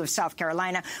ACLU of South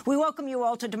Carolina. We welcome you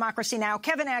all to Democracy Now!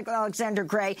 Kevin Alexander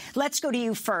Gray, let's go to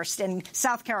you first in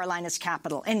South Carolina's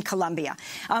capital, in Columbia.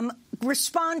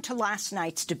 Respond to last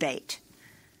night's debate.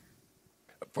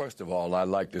 First of all, I'd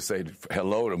like to say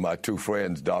hello to my two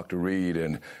friends, Dr. Reed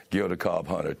and Gilda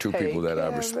Cobb-Hunter, two people that I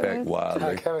respect wildly.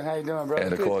 Hi, Kevin. How you doing, brother?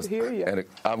 And of course, good to hear you. And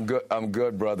I'm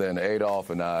good, brother. And Adolph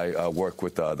and I work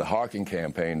with the Harkin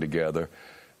campaign together.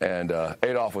 And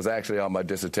Adolph was actually on my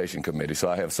dissertation committee, so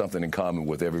I have something in common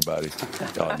with everybody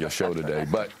on your show today.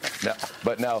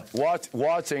 But now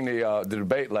watching the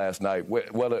debate last night,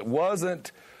 well, it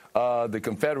wasn't the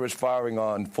Confederates firing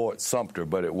on Fort Sumter,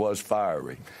 but it was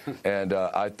fiery. And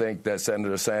I think that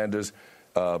Senator Sanders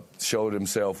showed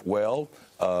himself well.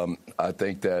 I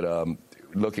think that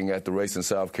looking at the race in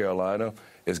South Carolina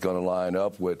is going to line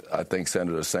up with, I think,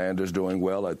 Senator Sanders doing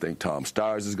well. I think Tom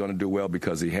Steyer is going to do well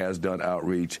because he has done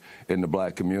outreach in the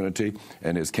black community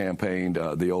and has campaigned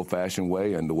the old-fashioned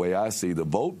way. And the way I see the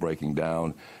vote breaking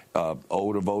down,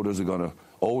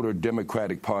 older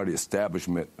Democratic Party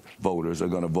establishment voters are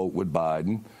going to vote with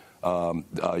Biden.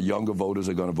 Younger voters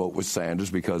are going to vote with Sanders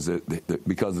because of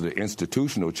the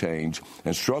institutional change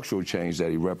and structural change that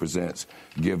he represents,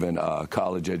 given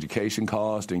college education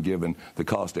cost and given the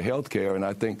cost of health care. And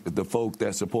I think the folk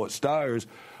that support Steyer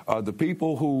are the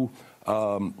people who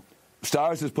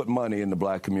Steyer has put money in the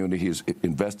black community. He's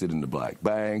invested in the black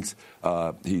banks.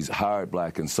 He's hired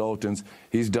black consultants.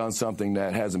 He's done something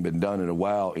that hasn't been done in a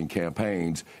while in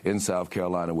campaigns in South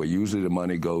Carolina, where usually the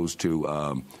money goes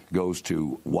to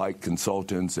white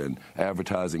consultants and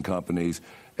advertising companies,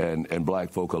 and black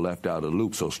folk are left out of the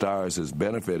loop. So Steyer has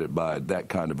benefited by that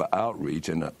kind of outreach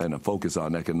and a focus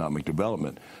on economic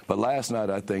development. But last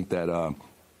night, I think that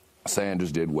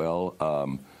Sanders did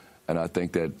well. And I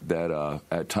think that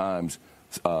at times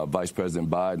Vice President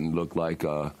Biden looked like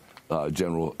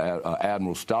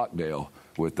Admiral Stockdale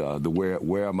with the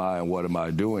where am I and what am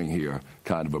I doing here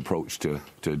kind of approach to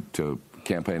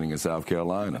campaigning in South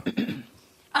Carolina.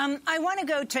 I want to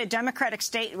go to Democratic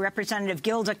State Representative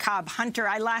Gilda Cobb Hunter.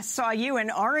 I last saw you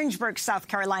in Orangeburg, South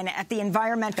Carolina, at the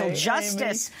Environmental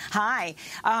Justice. Amy.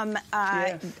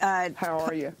 Hi. Yes. How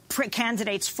are you?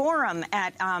 Candidates Forum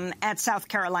at South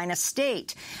Carolina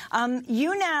State.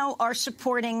 You now are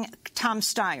supporting Tom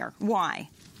Steyer. Why?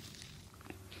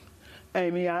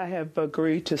 Amy, I have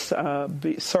agreed to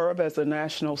serve as a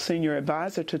national senior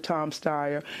advisor to Tom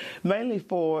Steyer, mainly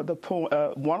for the point.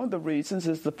 One of the reasons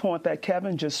is the point that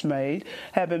Kevin just made.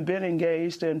 Having been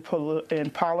engaged in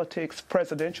politics,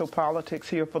 presidential politics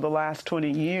here for the last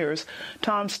 20 years,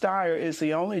 Tom Steyer is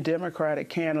the only Democratic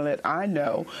candidate I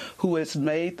know who has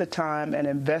made the time and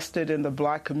invested in the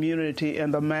black community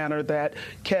in the manner that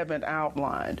Kevin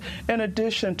outlined. In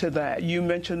addition to that, you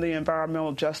mentioned the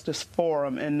Environmental Justice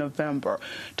Forum in November.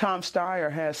 Tom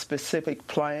Steyer has specific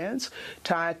plans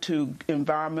tied to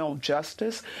environmental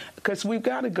justice, because we've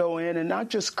got to go in and not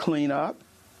just clean up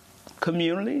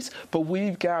communities, but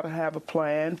we've got to have a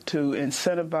plan to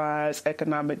incentivize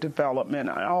economic development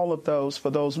and all of those for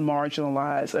those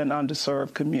marginalized and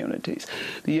underserved communities.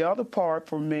 The other part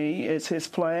for me is his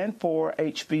plan for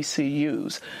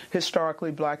HBCUs, historically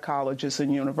black colleges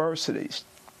and universities.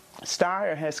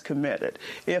 Steyer has committed,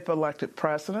 if elected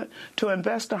president, to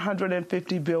invest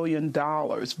 $150 billion,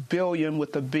 billion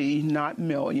with a B, not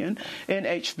million, in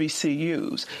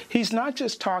HBCUs. He's not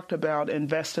just talked about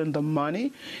investing the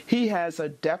money. He has a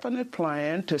definite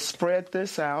plan to spread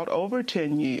this out over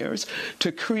 10 years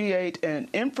to create an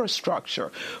infrastructure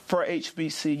for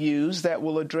HBCUs that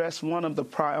will address one of the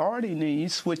priority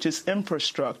needs, which is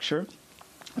infrastructure,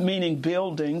 meaning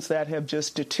buildings that have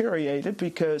just deteriorated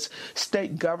because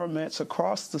state governments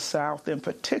across the South in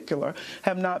particular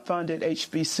have not funded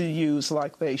HBCUs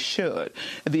like they should.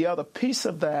 The other piece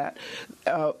of that,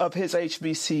 of his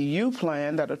HBCU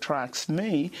plan that attracts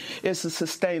me, is the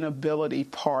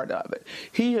sustainability part of it.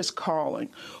 He is calling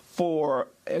for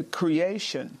a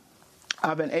creation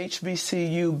of an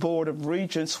HBCU Board of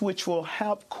Regents, which will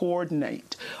help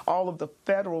coordinate all of the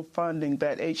federal funding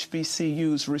that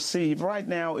HBCUs receive. Right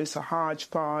now, it's a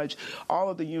hodgepodge. All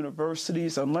of the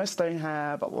universities, unless they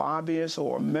have a lobbyist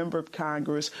or a member of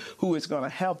Congress who is going to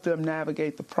help them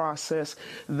navigate the process,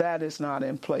 that is not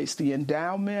in place. The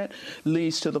endowment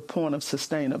leads to the point of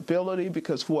sustainability,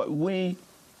 because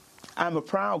I'm a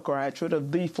proud graduate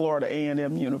of the Florida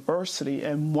A&M University,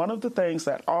 and one of the things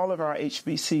that all of our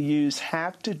HBCUs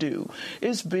have to do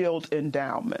is build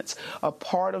endowments. A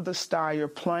part of the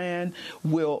Steyer plan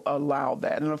will allow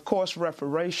that. And, of course,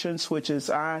 reparations, which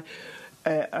is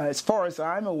as far as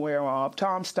I'm aware of,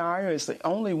 Tom Steyer is the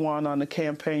only one on the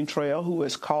campaign trail who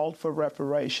has called for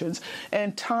reparations.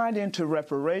 And tied into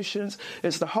reparations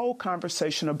is the whole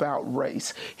conversation about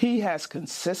race. He has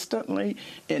consistently,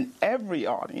 in every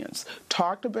audience,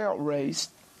 talked about race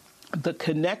the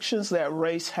connections that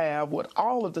race have with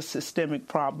all of the systemic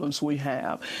problems we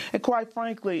have. And quite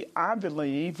frankly, I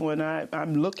believe when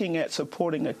I'm looking at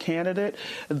supporting a candidate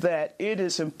that it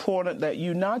is important that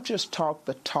you not just talk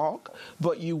the talk,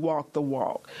 but you walk the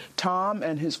walk. Tom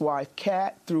and his wife,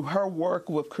 Kat, through her work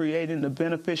with creating the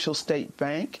Beneficial State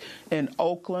Bank in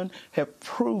Oakland, have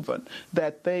proven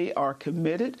that they are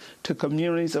committed to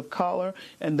communities of color,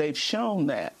 and they've shown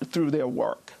that through their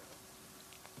work.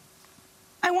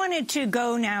 I wanted to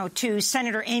go now to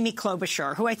Senator Amy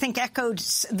Klobuchar, who I think echoed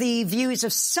the views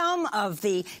of some of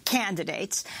the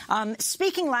candidates,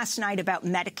 speaking last night about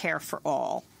Medicare for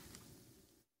All.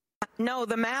 No,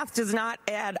 the math does not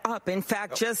add up. In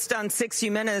fact, just on 60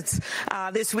 Minutes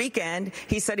this weekend,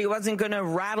 he said he wasn't going to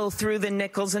rattle through the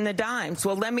nickels and the dimes.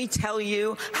 Well, let me tell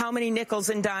you how many nickels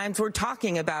and dimes we're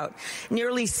talking about.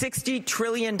 Nearly $60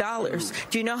 trillion.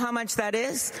 Do you know how much that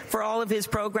is for all of his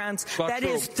programs? That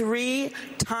is 3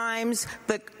 times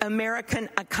the American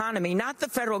economy, not the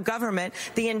federal government,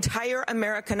 the entire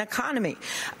American economy.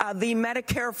 The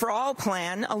Medicare for All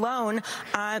plan alone,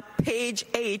 page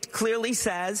 8, clearly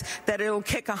says that it'll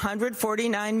kick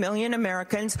 149 million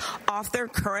Americans off their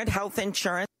current health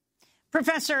insurance.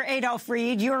 Professor Adolph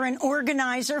Reed, you're an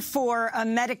organizer for a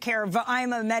Medicare,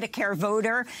 I'm a Medicare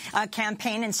voter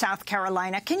campaign in South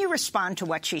Carolina. Can you respond to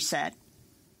what she said?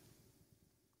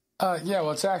 Yeah,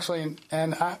 well, it's actually,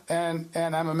 and I'm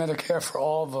a Medicare for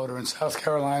All voter in South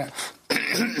Carolina.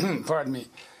 Pardon me.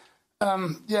 I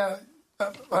mean,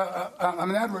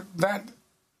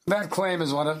 that claim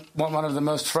is one of the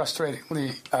most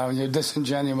frustratingly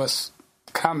disingenuous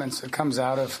comments that comes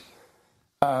out of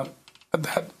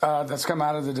that's come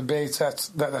out of the debates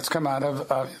that's come out of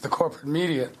the corporate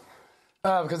media,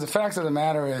 because the fact of the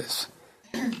matter is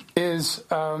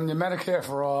the Medicare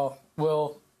for All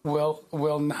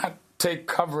will not take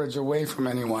coverage away from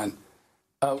anyone.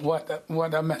 What a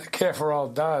Medicare for All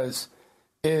does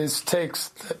is takes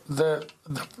the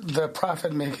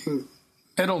profit-making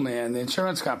middleman, the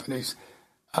insurance companies,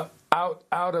 out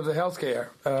of the healthcare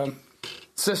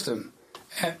system,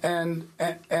 and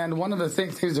one of the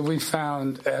things that we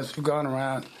found as we've gone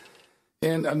around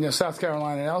in South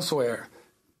Carolina and elsewhere,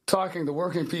 talking to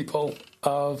working people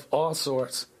of all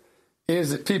sorts, is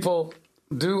that people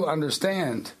do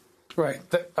understand, right,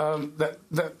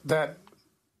 that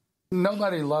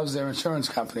nobody loves their insurance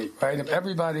company, right? If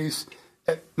everybody's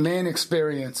main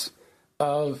experience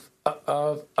of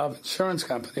insurance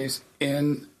companies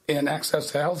in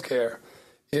access to health care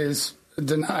is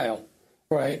denial,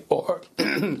 right? Or,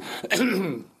 pardon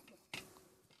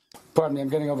me, I'm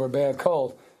getting over a bad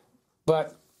cold.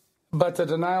 But the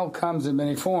denial comes in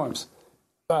many forms.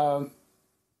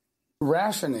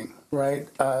 Rationing, right?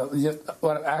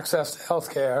 Access to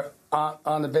health care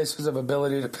on the basis of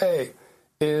ability to pay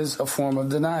is a form of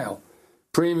denial.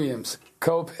 Premiums,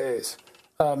 co-pays,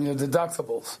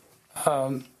 deductibles,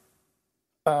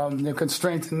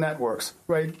 constraints in networks,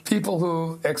 right? People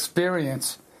who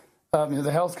experience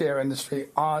the healthcare industry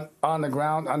on the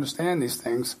ground understand these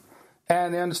things,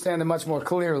 and they understand it much more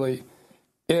clearly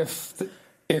if the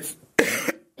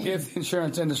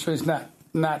insurance industry is not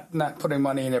putting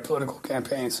money in their political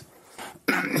campaigns.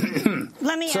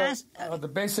 Let me ask the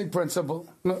basic principle.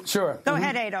 Sure. Go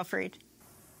ahead, Adolph Reed.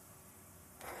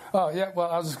 Oh, yeah, well,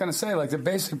 I was just going to say, like, the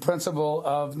basic principle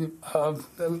of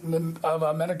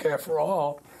Medicare for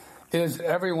All is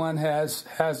everyone has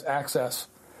access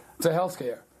to health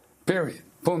care, period,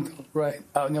 punto, right,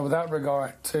 without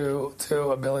regard to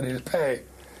ability to pay,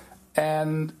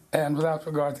 and without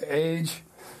regard to age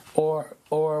or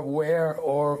where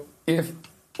or if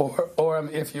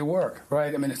you work,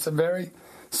 right? I mean, it's a very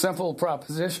simple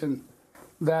proposition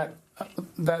that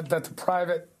the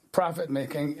private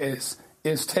profit-making is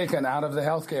taken out of the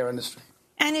healthcare industry.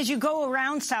 And as you go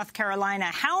around South Carolina,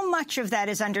 how much of that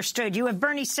is understood? You have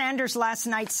Bernie Sanders last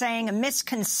night saying a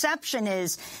misconception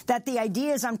is that the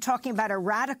ideas I'm talking about are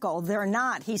radical. They're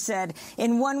not. He said,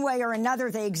 in one way or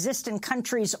another, they exist in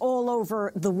countries all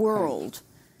over the world.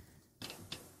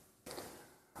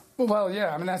 Well,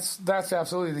 yeah, I mean, that's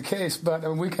absolutely the case. But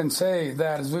we can say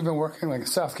that as we've been working like in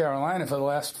South Carolina for the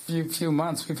last few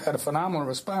months, we've had a phenomenal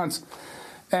response.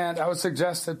 And I would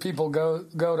suggest that people go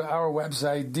to our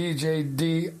website,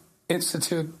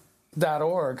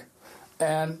 djdinstitute.org,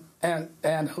 and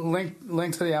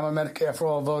link to the I'm a Medicare for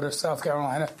All voter South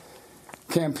Carolina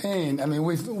campaign. I mean,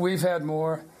 we've had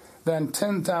more than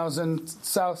 10,000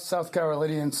 South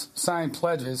Carolinians sign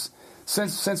pledges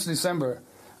since December.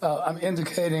 I'm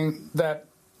indicating that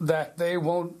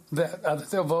they'll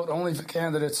vote only for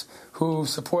candidates who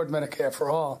support Medicare for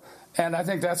All, and I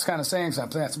think that's kind of saying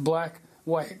something. That's black,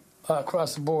 white,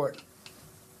 across the board.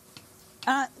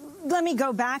 Let me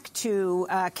go back to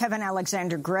Kevin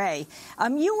Alexander Gray.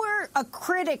 You were a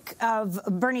critic of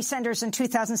Bernie Sanders in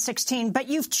 2016, but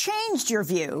you've changed your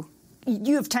view.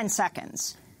 You have 10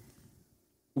 seconds.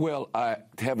 Well, I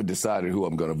haven't decided who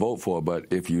I'm going to vote for, but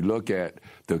if you look at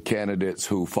the candidates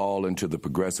who fall into the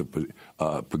progressive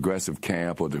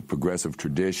camp or the progressive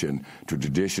tradition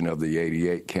of the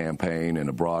 '88 campaign and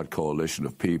a broad coalition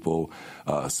of people,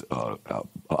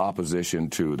 opposition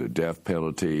to the death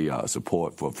penalty,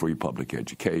 support for free public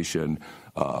education,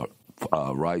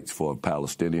 rights for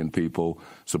Palestinian people,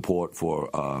 support for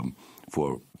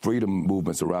freedom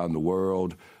movements around the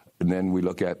world. And then we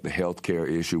look at the health care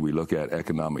issue, we look at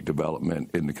economic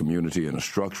development in the community in a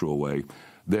structural way,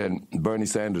 then Bernie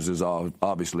Sanders is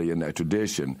obviously in that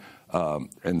tradition.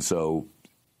 And so,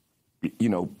 you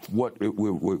know,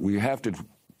 we have to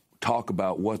talk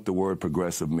about what the word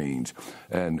progressive means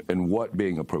and what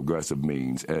being a progressive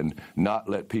means, and not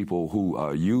let people who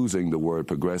are using the word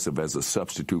progressive as a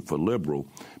substitute for liberal,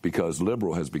 because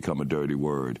liberal has become a dirty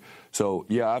word. So,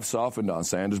 yeah, I've softened on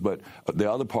Sanders, but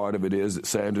the other part of it is that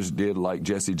Sanders did like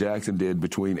Jesse Jackson did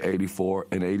between 84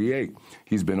 and 88.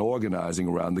 He's been organizing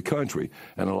around the country.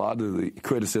 And a lot of the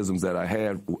criticisms that I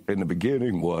had in the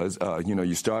beginning was,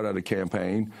 you start out a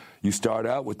campaign, you start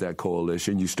out with that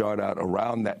coalition, you start out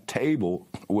around that table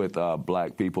with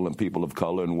black people and people of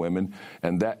color and women,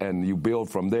 and you build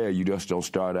from there. You just don't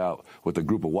start out with a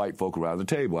group of white folk around the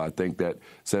table. I think that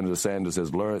Senator Sanders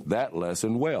has learned that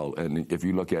lesson well. And if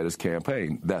you look at his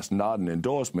campaign, that's not an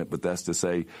endorsement, but that's to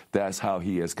say that's how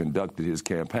he has conducted his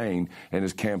campaign, and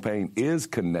his campaign is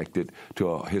connected to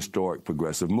a historic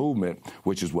progressive movement,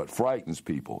 which is what frightens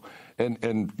people.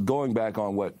 And going back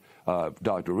on what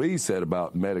Dr. Reed said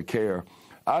about Medicare,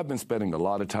 I've been spending a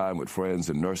lot of time with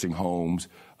friends in nursing homes.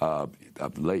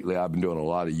 Lately, I've been doing a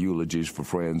lot of eulogies for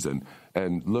friends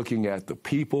and looking at the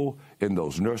people in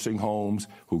those nursing homes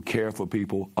who care for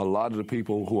people. A lot of the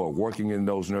people who are working in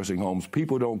those nursing homes,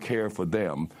 people don't care for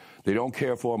them. They don't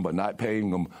care for them by not paying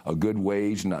them a good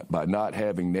wage, by not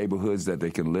having neighborhoods that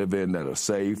they can live in that are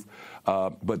safe.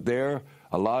 But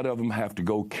a lot of them have to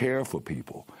go care for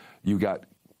people. You got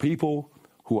people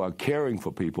who are caring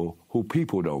for people who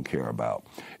people don't care about.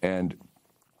 And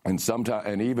sometimes,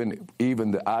 and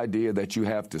even the idea that you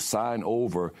have to sign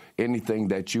over anything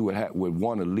that you would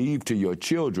want to leave to your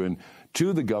children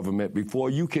to the government before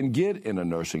you can get in a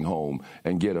nursing home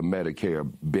and get a Medicare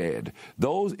bed.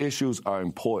 Those issues are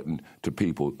important to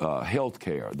people. Health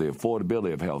care, the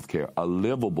affordability of health care, a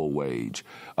livable wage,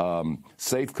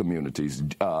 safe communities,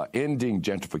 ending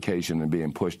gentrification and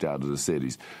being pushed out of the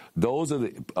cities. Those are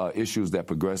the issues that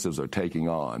progressives are taking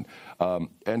on.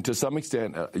 And to some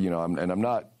extent, I'm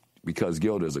not, because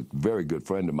Gilda is a very good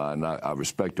friend of mine, and I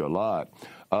respect her a lot.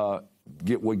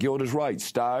 What Gilda's right.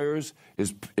 Stiers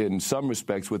is, in some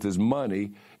respects, with his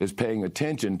money, is paying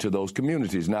attention to those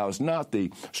communities. Now, it's not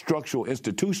the structural,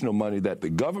 institutional money that the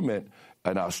government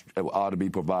ought to be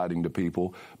providing to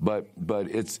people, but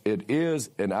it is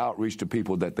an outreach to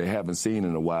people that they haven't seen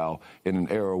in a while, in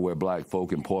an era where black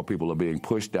folk and poor people are being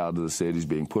pushed out of the cities,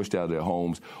 being pushed out of their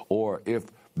homes, or if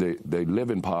they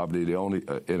live in poverty. They only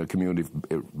in a community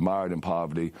mired in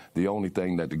poverty. The only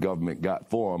thing that the government got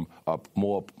for them are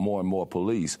more and more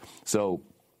police. So,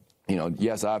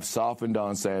 yes, I've softened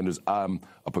on Sanders. I'm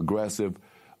a progressive.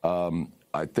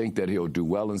 I think that he'll do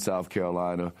well in South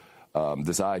Carolina.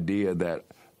 This idea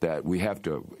that we have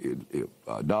to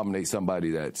nominate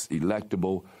somebody that's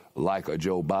electable, like a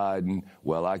Joe Biden.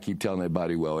 Well, I keep telling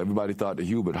everybody, everybody thought that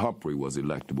Hubert Humphrey was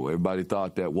electable. Everybody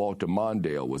thought that Walter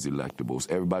Mondale was electable.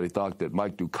 Everybody thought that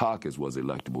Mike Dukakis was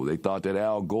electable. They thought that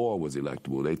Al Gore was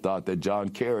electable. They thought that John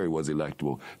Kerry was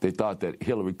electable. They thought that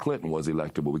Hillary Clinton was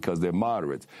electable because they're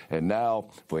moderates. And now,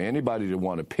 for anybody to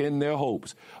want to pin their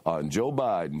hopes on Joe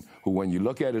Biden, who, when you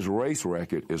look at his race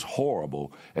record, is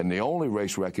horrible, and the only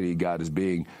race record he got is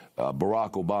being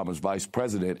Barack Obama's vice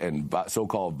president and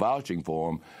so-called vouching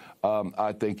for him,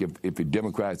 I think if the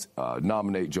Democrats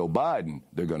nominate Joe Biden,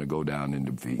 they're going to go down in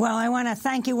defeat. Well, I want to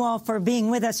thank you all for being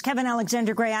with us. Kevin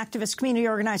Alexander Gray, activist, community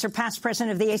organizer, past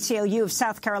president of the ACLU of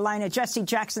South Carolina. Jesse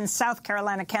Jackson, South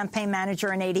Carolina campaign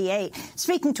manager in '88.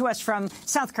 Speaking to us from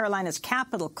South Carolina's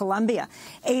capital, Columbia.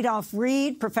 Adolph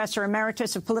Reed, professor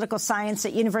emeritus of political science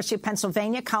at University of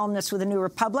Pennsylvania, columnist with The New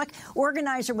Republic,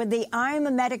 organizer with the I'm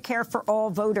a Medicare for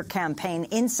All voter campaign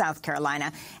in South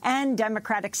Carolina, and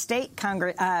Democratic state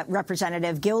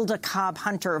Representative Gilda Cobb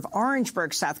Hunter of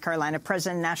Orangeburg, South Carolina,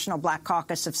 president of the National Black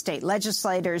Caucus of State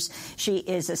Legislators. She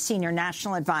is a senior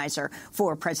national advisor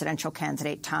for presidential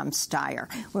candidate Tom Steyer.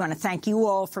 We want to thank you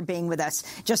all for being with us.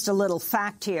 Just a little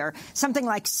fact here. Something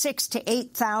like 6,000 to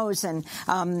 8,000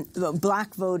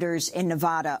 black voters in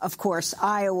Nevada, of course,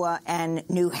 Iowa and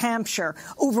New Hampshire,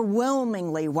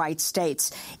 overwhelmingly white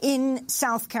states. In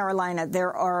South Carolina,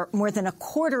 there are more than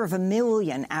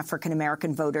 250,000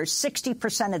 African-American voters.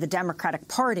 60% of the Democratic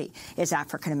Party is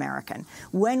African-American.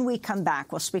 When we come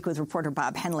back, we'll speak with reporter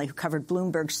Bob Henley, who covered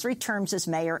Bloomberg's 3 terms as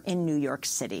mayor in New York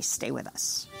City. Stay with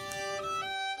us.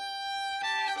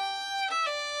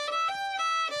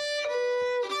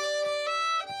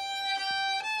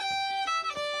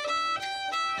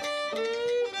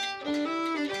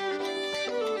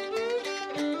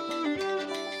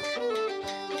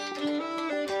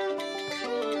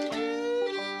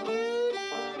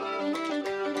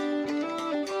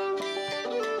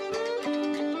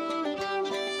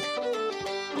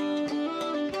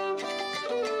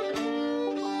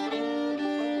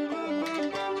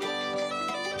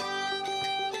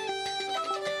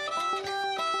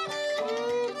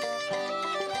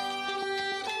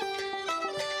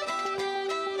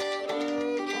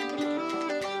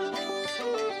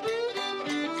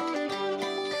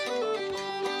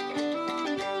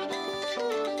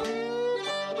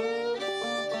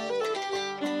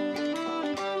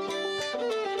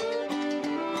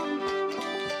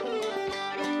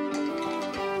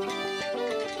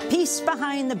 Peace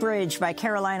Behind the Bridge by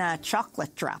Carolina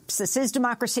Chocolate Drops. This is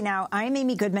Democracy Now! I'm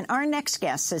Amy Goodman. Our next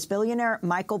guest says billionaire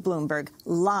Michael Bloomberg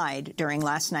lied during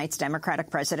last night's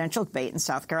Democratic presidential debate in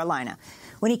South Carolina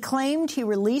when he claimed he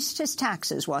released his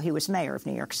taxes while he was mayor of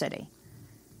New York City.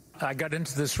 I got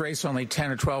into this race only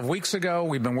 10 or 12 weeks ago.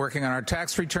 We've been working on our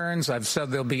tax returns. I've said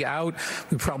they'll be out.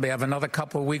 We probably have another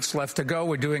couple of weeks left to go.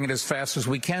 We're doing it as fast as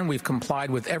we can. We've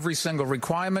complied with every single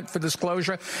requirement for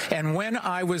disclosure. And when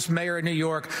I was mayor of New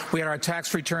York, we had our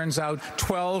tax returns out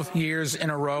 12 years in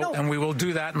a row, and we will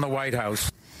do that in the White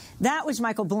House. That was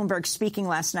Michael Bloomberg speaking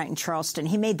last night in Charleston.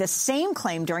 He made the same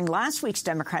claim during last week's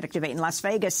Democratic debate in Las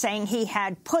Vegas, saying he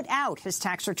had put out his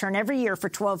tax return every year for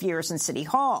 12 years in City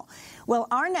Hall. Well,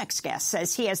 our next guest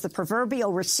says he has the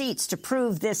proverbial receipts to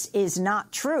prove this is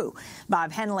not true.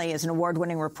 Bob Henley is an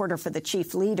award-winning reporter for The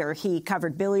Chief Leader. He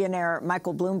covered billionaire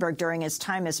Michael Bloomberg during his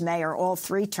time as mayor, all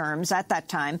 3 terms. At that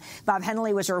time, Bob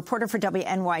Henley was a reporter for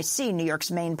WNYC, New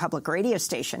York's main public radio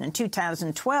station. In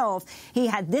 2012, he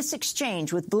had this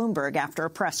exchange with Bloomberg after a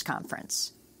press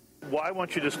conference. Why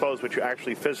won't you disclose what you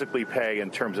actually physically pay in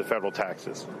terms of federal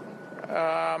taxes?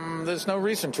 There's no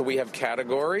reason to. We have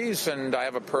categories, and I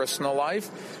have a personal life.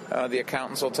 The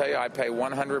accountants will tell you I pay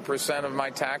 100% of my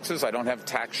taxes. I don't have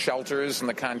tax shelters in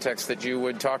the context that you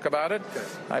would talk about it.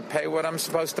 I pay what I'm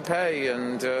supposed to pay,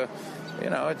 and,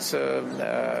 it's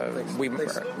we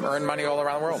earn money all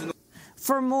around the world.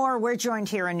 For more, we're joined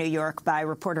here in New York by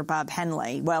reporter Bob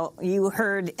Henley. Well, you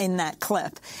heard in that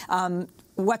clip.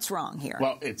 What's wrong here?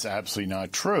 Well, it's absolutely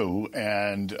not true.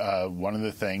 And one of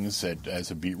the things that,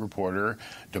 as a beat reporter,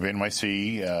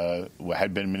 WNYC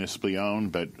had been municipally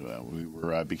owned, but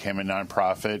we became a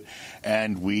nonprofit.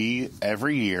 And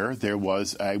every year, there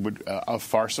was a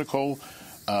farcical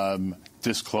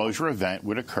disclosure event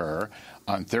would occur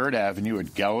on 3rd Avenue at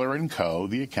Geller & Co.,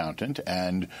 the accountant,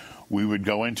 and we would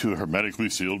go into a hermetically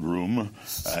sealed room,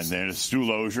 and then a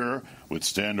stewloger would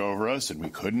stand over us, and we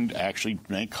couldn't actually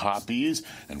make copies,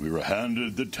 and we were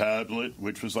handed the tablet,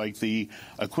 which was like the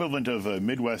equivalent of a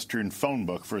Midwestern phone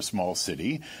book for a small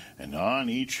city, and on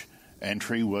each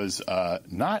entry was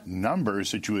not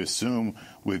numbers that you assume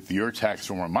with your tax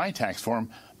form or my tax form,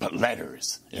 but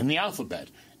letters in the alphabet,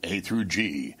 A through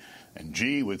G, and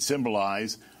G would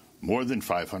symbolize more than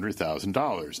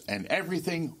 $500,000, and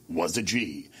everything was a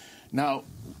G. Now,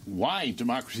 why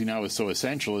Democracy Now! Is so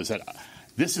essential is that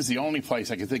this is the only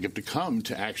place I can think of to come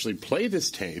to actually play this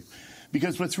tape,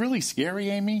 because what's really scary,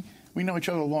 Amy, we know each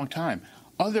other a long time.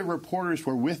 Other reporters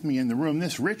were with me in the room.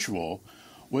 This ritual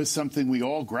was something we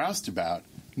all groused about.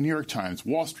 New York Times,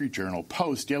 Wall Street Journal,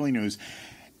 Post, Daily News,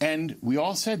 and we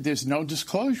all said there's no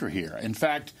disclosure here. In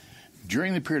fact,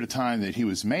 during the period of time that he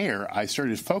was mayor, I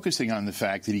started focusing on the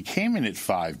fact that he came in at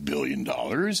 $5 billion,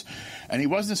 and he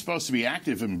wasn't supposed to be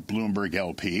active in Bloomberg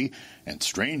LP, and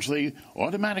strangely,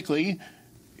 automatically,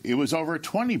 it was over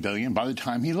 $20 billion by the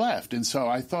time he left. And so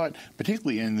I thought,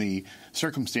 particularly in the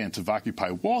circumstance of Occupy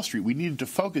Wall Street, we needed to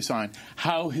focus on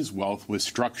how his wealth was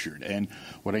structured. And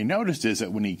what I noticed is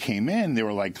that when he came in, there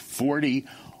were like 40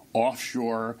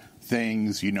 offshore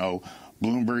things,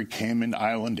 Bloomberg Cayman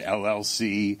Island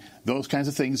LLC, those kinds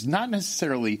of things, not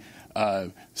necessarily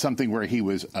something where he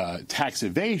was tax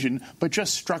evasion, but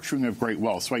just structuring of great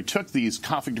wealth. So I took these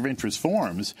conflict of interest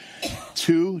forms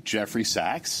to Jeffrey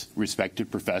Sachs,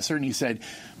 respected professor, and he said,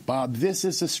 Bob, this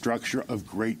is a structure of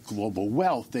great global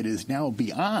wealth that is now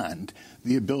beyond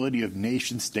the ability of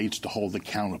nation states to hold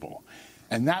accountable.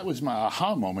 And that was my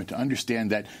aha moment to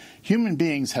understand that human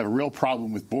beings have a real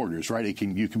problem with borders, right?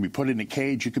 You can be put in a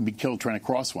cage, you can be killed trying to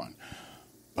cross one.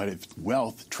 But if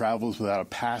wealth travels without a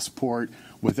passport,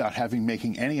 without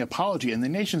making any apology, and the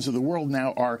nations of the world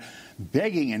now are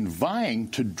begging and vying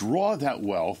to draw that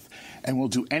wealth and will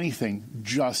do anything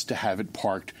just to have it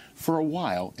parked for a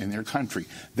while in their country.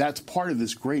 That's part of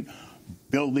this great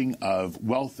building of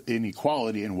wealth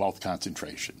inequality and wealth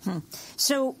concentration.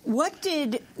 So what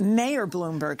did Mayor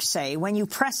Bloomberg say when you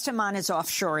pressed him on his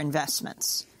offshore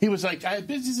investments? He was like, I have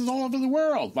businesses all over the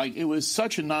world. Like, it was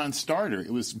such a non-starter.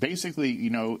 It was basically,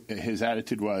 his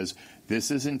attitude was,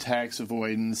 this isn't tax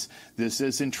avoidance. This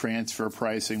isn't transfer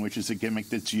pricing, which is a gimmick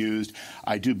that's used.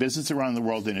 I do business around the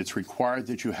world, and it's required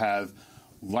that you have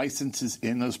licenses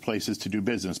in those places to do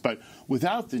business. But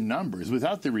without the numbers,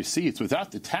 without the receipts,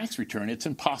 without the tax return, it's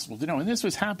impossible to know. And this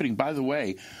was happening, by the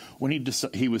way, when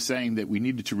he was saying that we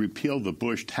needed to repeal the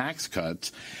Bush tax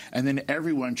cuts, and then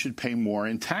everyone should pay more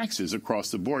in taxes across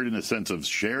the board in a sense of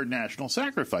shared national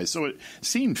sacrifice. So it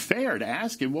seemed fair to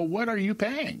ask him, well, what are you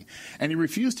paying? And he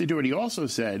refused to do it. He also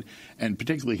said, and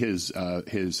particularly his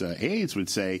aides would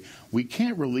say, we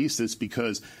can't release this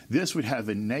because this would have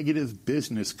a negative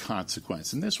business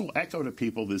consequence. And this will echo to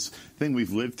people this thing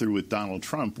we've lived through with Donald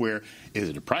Trump, where is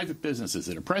it a private business? Is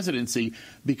it a presidency?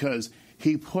 Because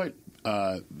he put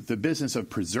the business of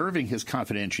preserving his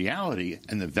confidentiality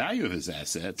and the value of his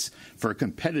assets for a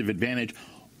competitive advantage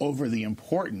over the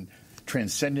important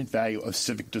transcendent value of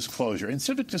civic disclosure. And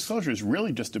civic disclosure is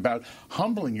really just about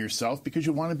humbling yourself because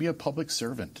you want to be a public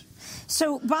servant.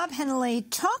 So, Bob Henley,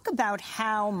 talk about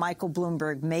how Michael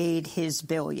Bloomberg made his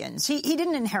billions. He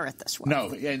didn't inherit this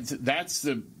wealth. No, and that's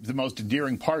the most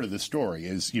endearing part of the story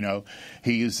is,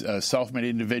 he's a self-made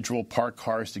individual, parked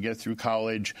cars to get through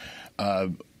college,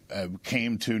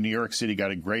 came to New York City,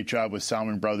 got a great job with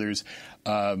Salomon Brothers,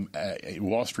 a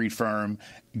Wall Street firm,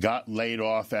 got laid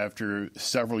off after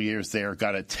several years there,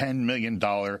 got a $10 million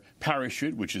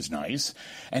parachute, which is nice.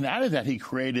 And out of that, he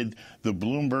created the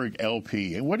Bloomberg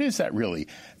LP. And what is that really?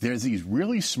 There's these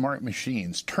really smart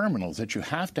machines, terminals that you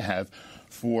have to have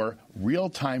for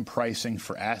real-time pricing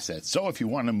for assets. So if you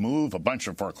want to move a bunch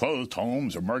of foreclosed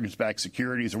homes or mortgage-backed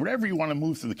securities or whatever you want to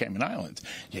move through the Cayman Islands,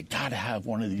 you got to have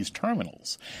one of these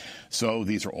terminals. So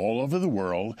these are all over the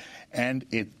world, and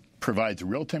it provides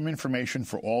real-time information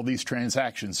for all these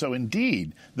transactions. So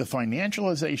indeed, the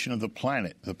financialization of the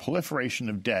planet, the proliferation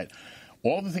of debt,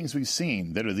 all the things we've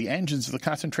seen that are the engines of the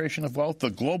concentration of wealth, the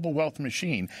global wealth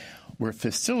machine, were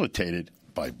facilitated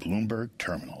by Bloomberg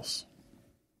terminals.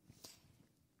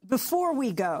 Before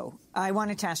we go, I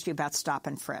wanted to ask you about stop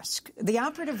and frisk. The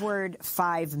operative word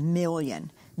 5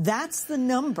 million. That's the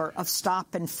number of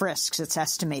stop and frisks it's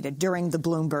estimated during the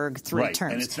Bloomberg three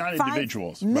terms. And it's not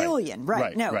individuals. 5 million,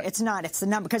 right. No, it's not. It's the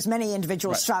number, because many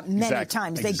individuals stop many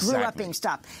times. They grew up being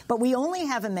stopped. But we only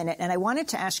have a minute, and I wanted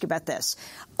to ask you about this.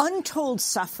 Untold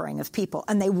suffering of people,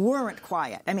 and they weren't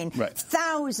quiet. I mean,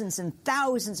 thousands and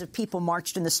thousands of people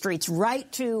marched in the streets right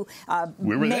to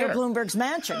Mayor Bloomberg's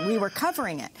mansion. We were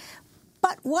covering it.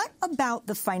 But what about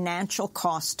the financial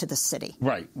cost to the city?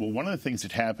 Right. Well, one of the things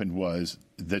that happened was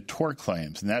the tort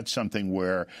claims, and that's something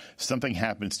where something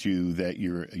happens to you that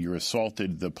you're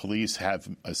assaulted, the police have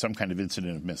some kind of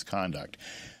incident of misconduct.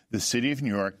 The city of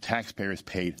New York taxpayers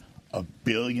paid $1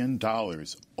 billion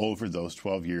over those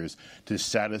 12 years to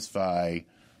satisfy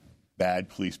bad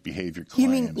police behavior claims. You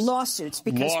mean lawsuits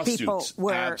because people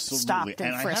were stopped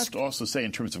and frisked. I have to also say,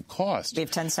 in terms of cost, we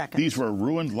have 10 seconds. These were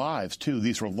ruined lives, too.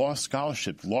 These were lost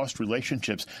scholarships, lost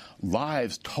relationships,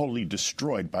 lives totally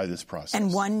destroyed by this process. And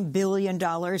 $1 billion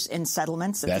in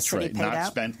settlements that the city paid out? Not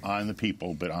spent on the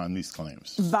people, but on these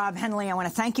claims. Bob Henley, I want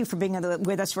to thank you for being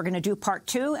with us. We're going to do part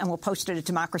 2, and we'll post it at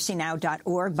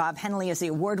democracynow.org. Bob Henley is the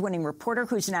award-winning reporter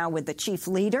who's now with the chief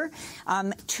leader.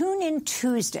 Tune in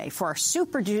Tuesday for our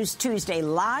Super Tuesday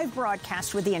live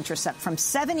broadcast with The Intercept from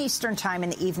 7 Eastern Time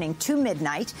in the evening to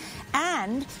midnight.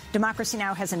 And Democracy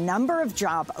Now! Has a number of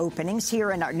job openings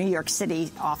here in our New York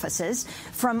City offices,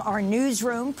 from our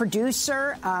newsroom,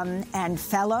 producer, and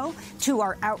fellow, to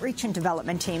our outreach and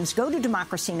development teams. Go to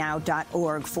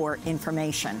democracynow.org for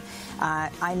information.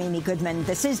 I'm Amy Goodman.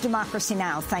 This is Democracy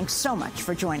Now! Thanks so much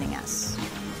for joining us.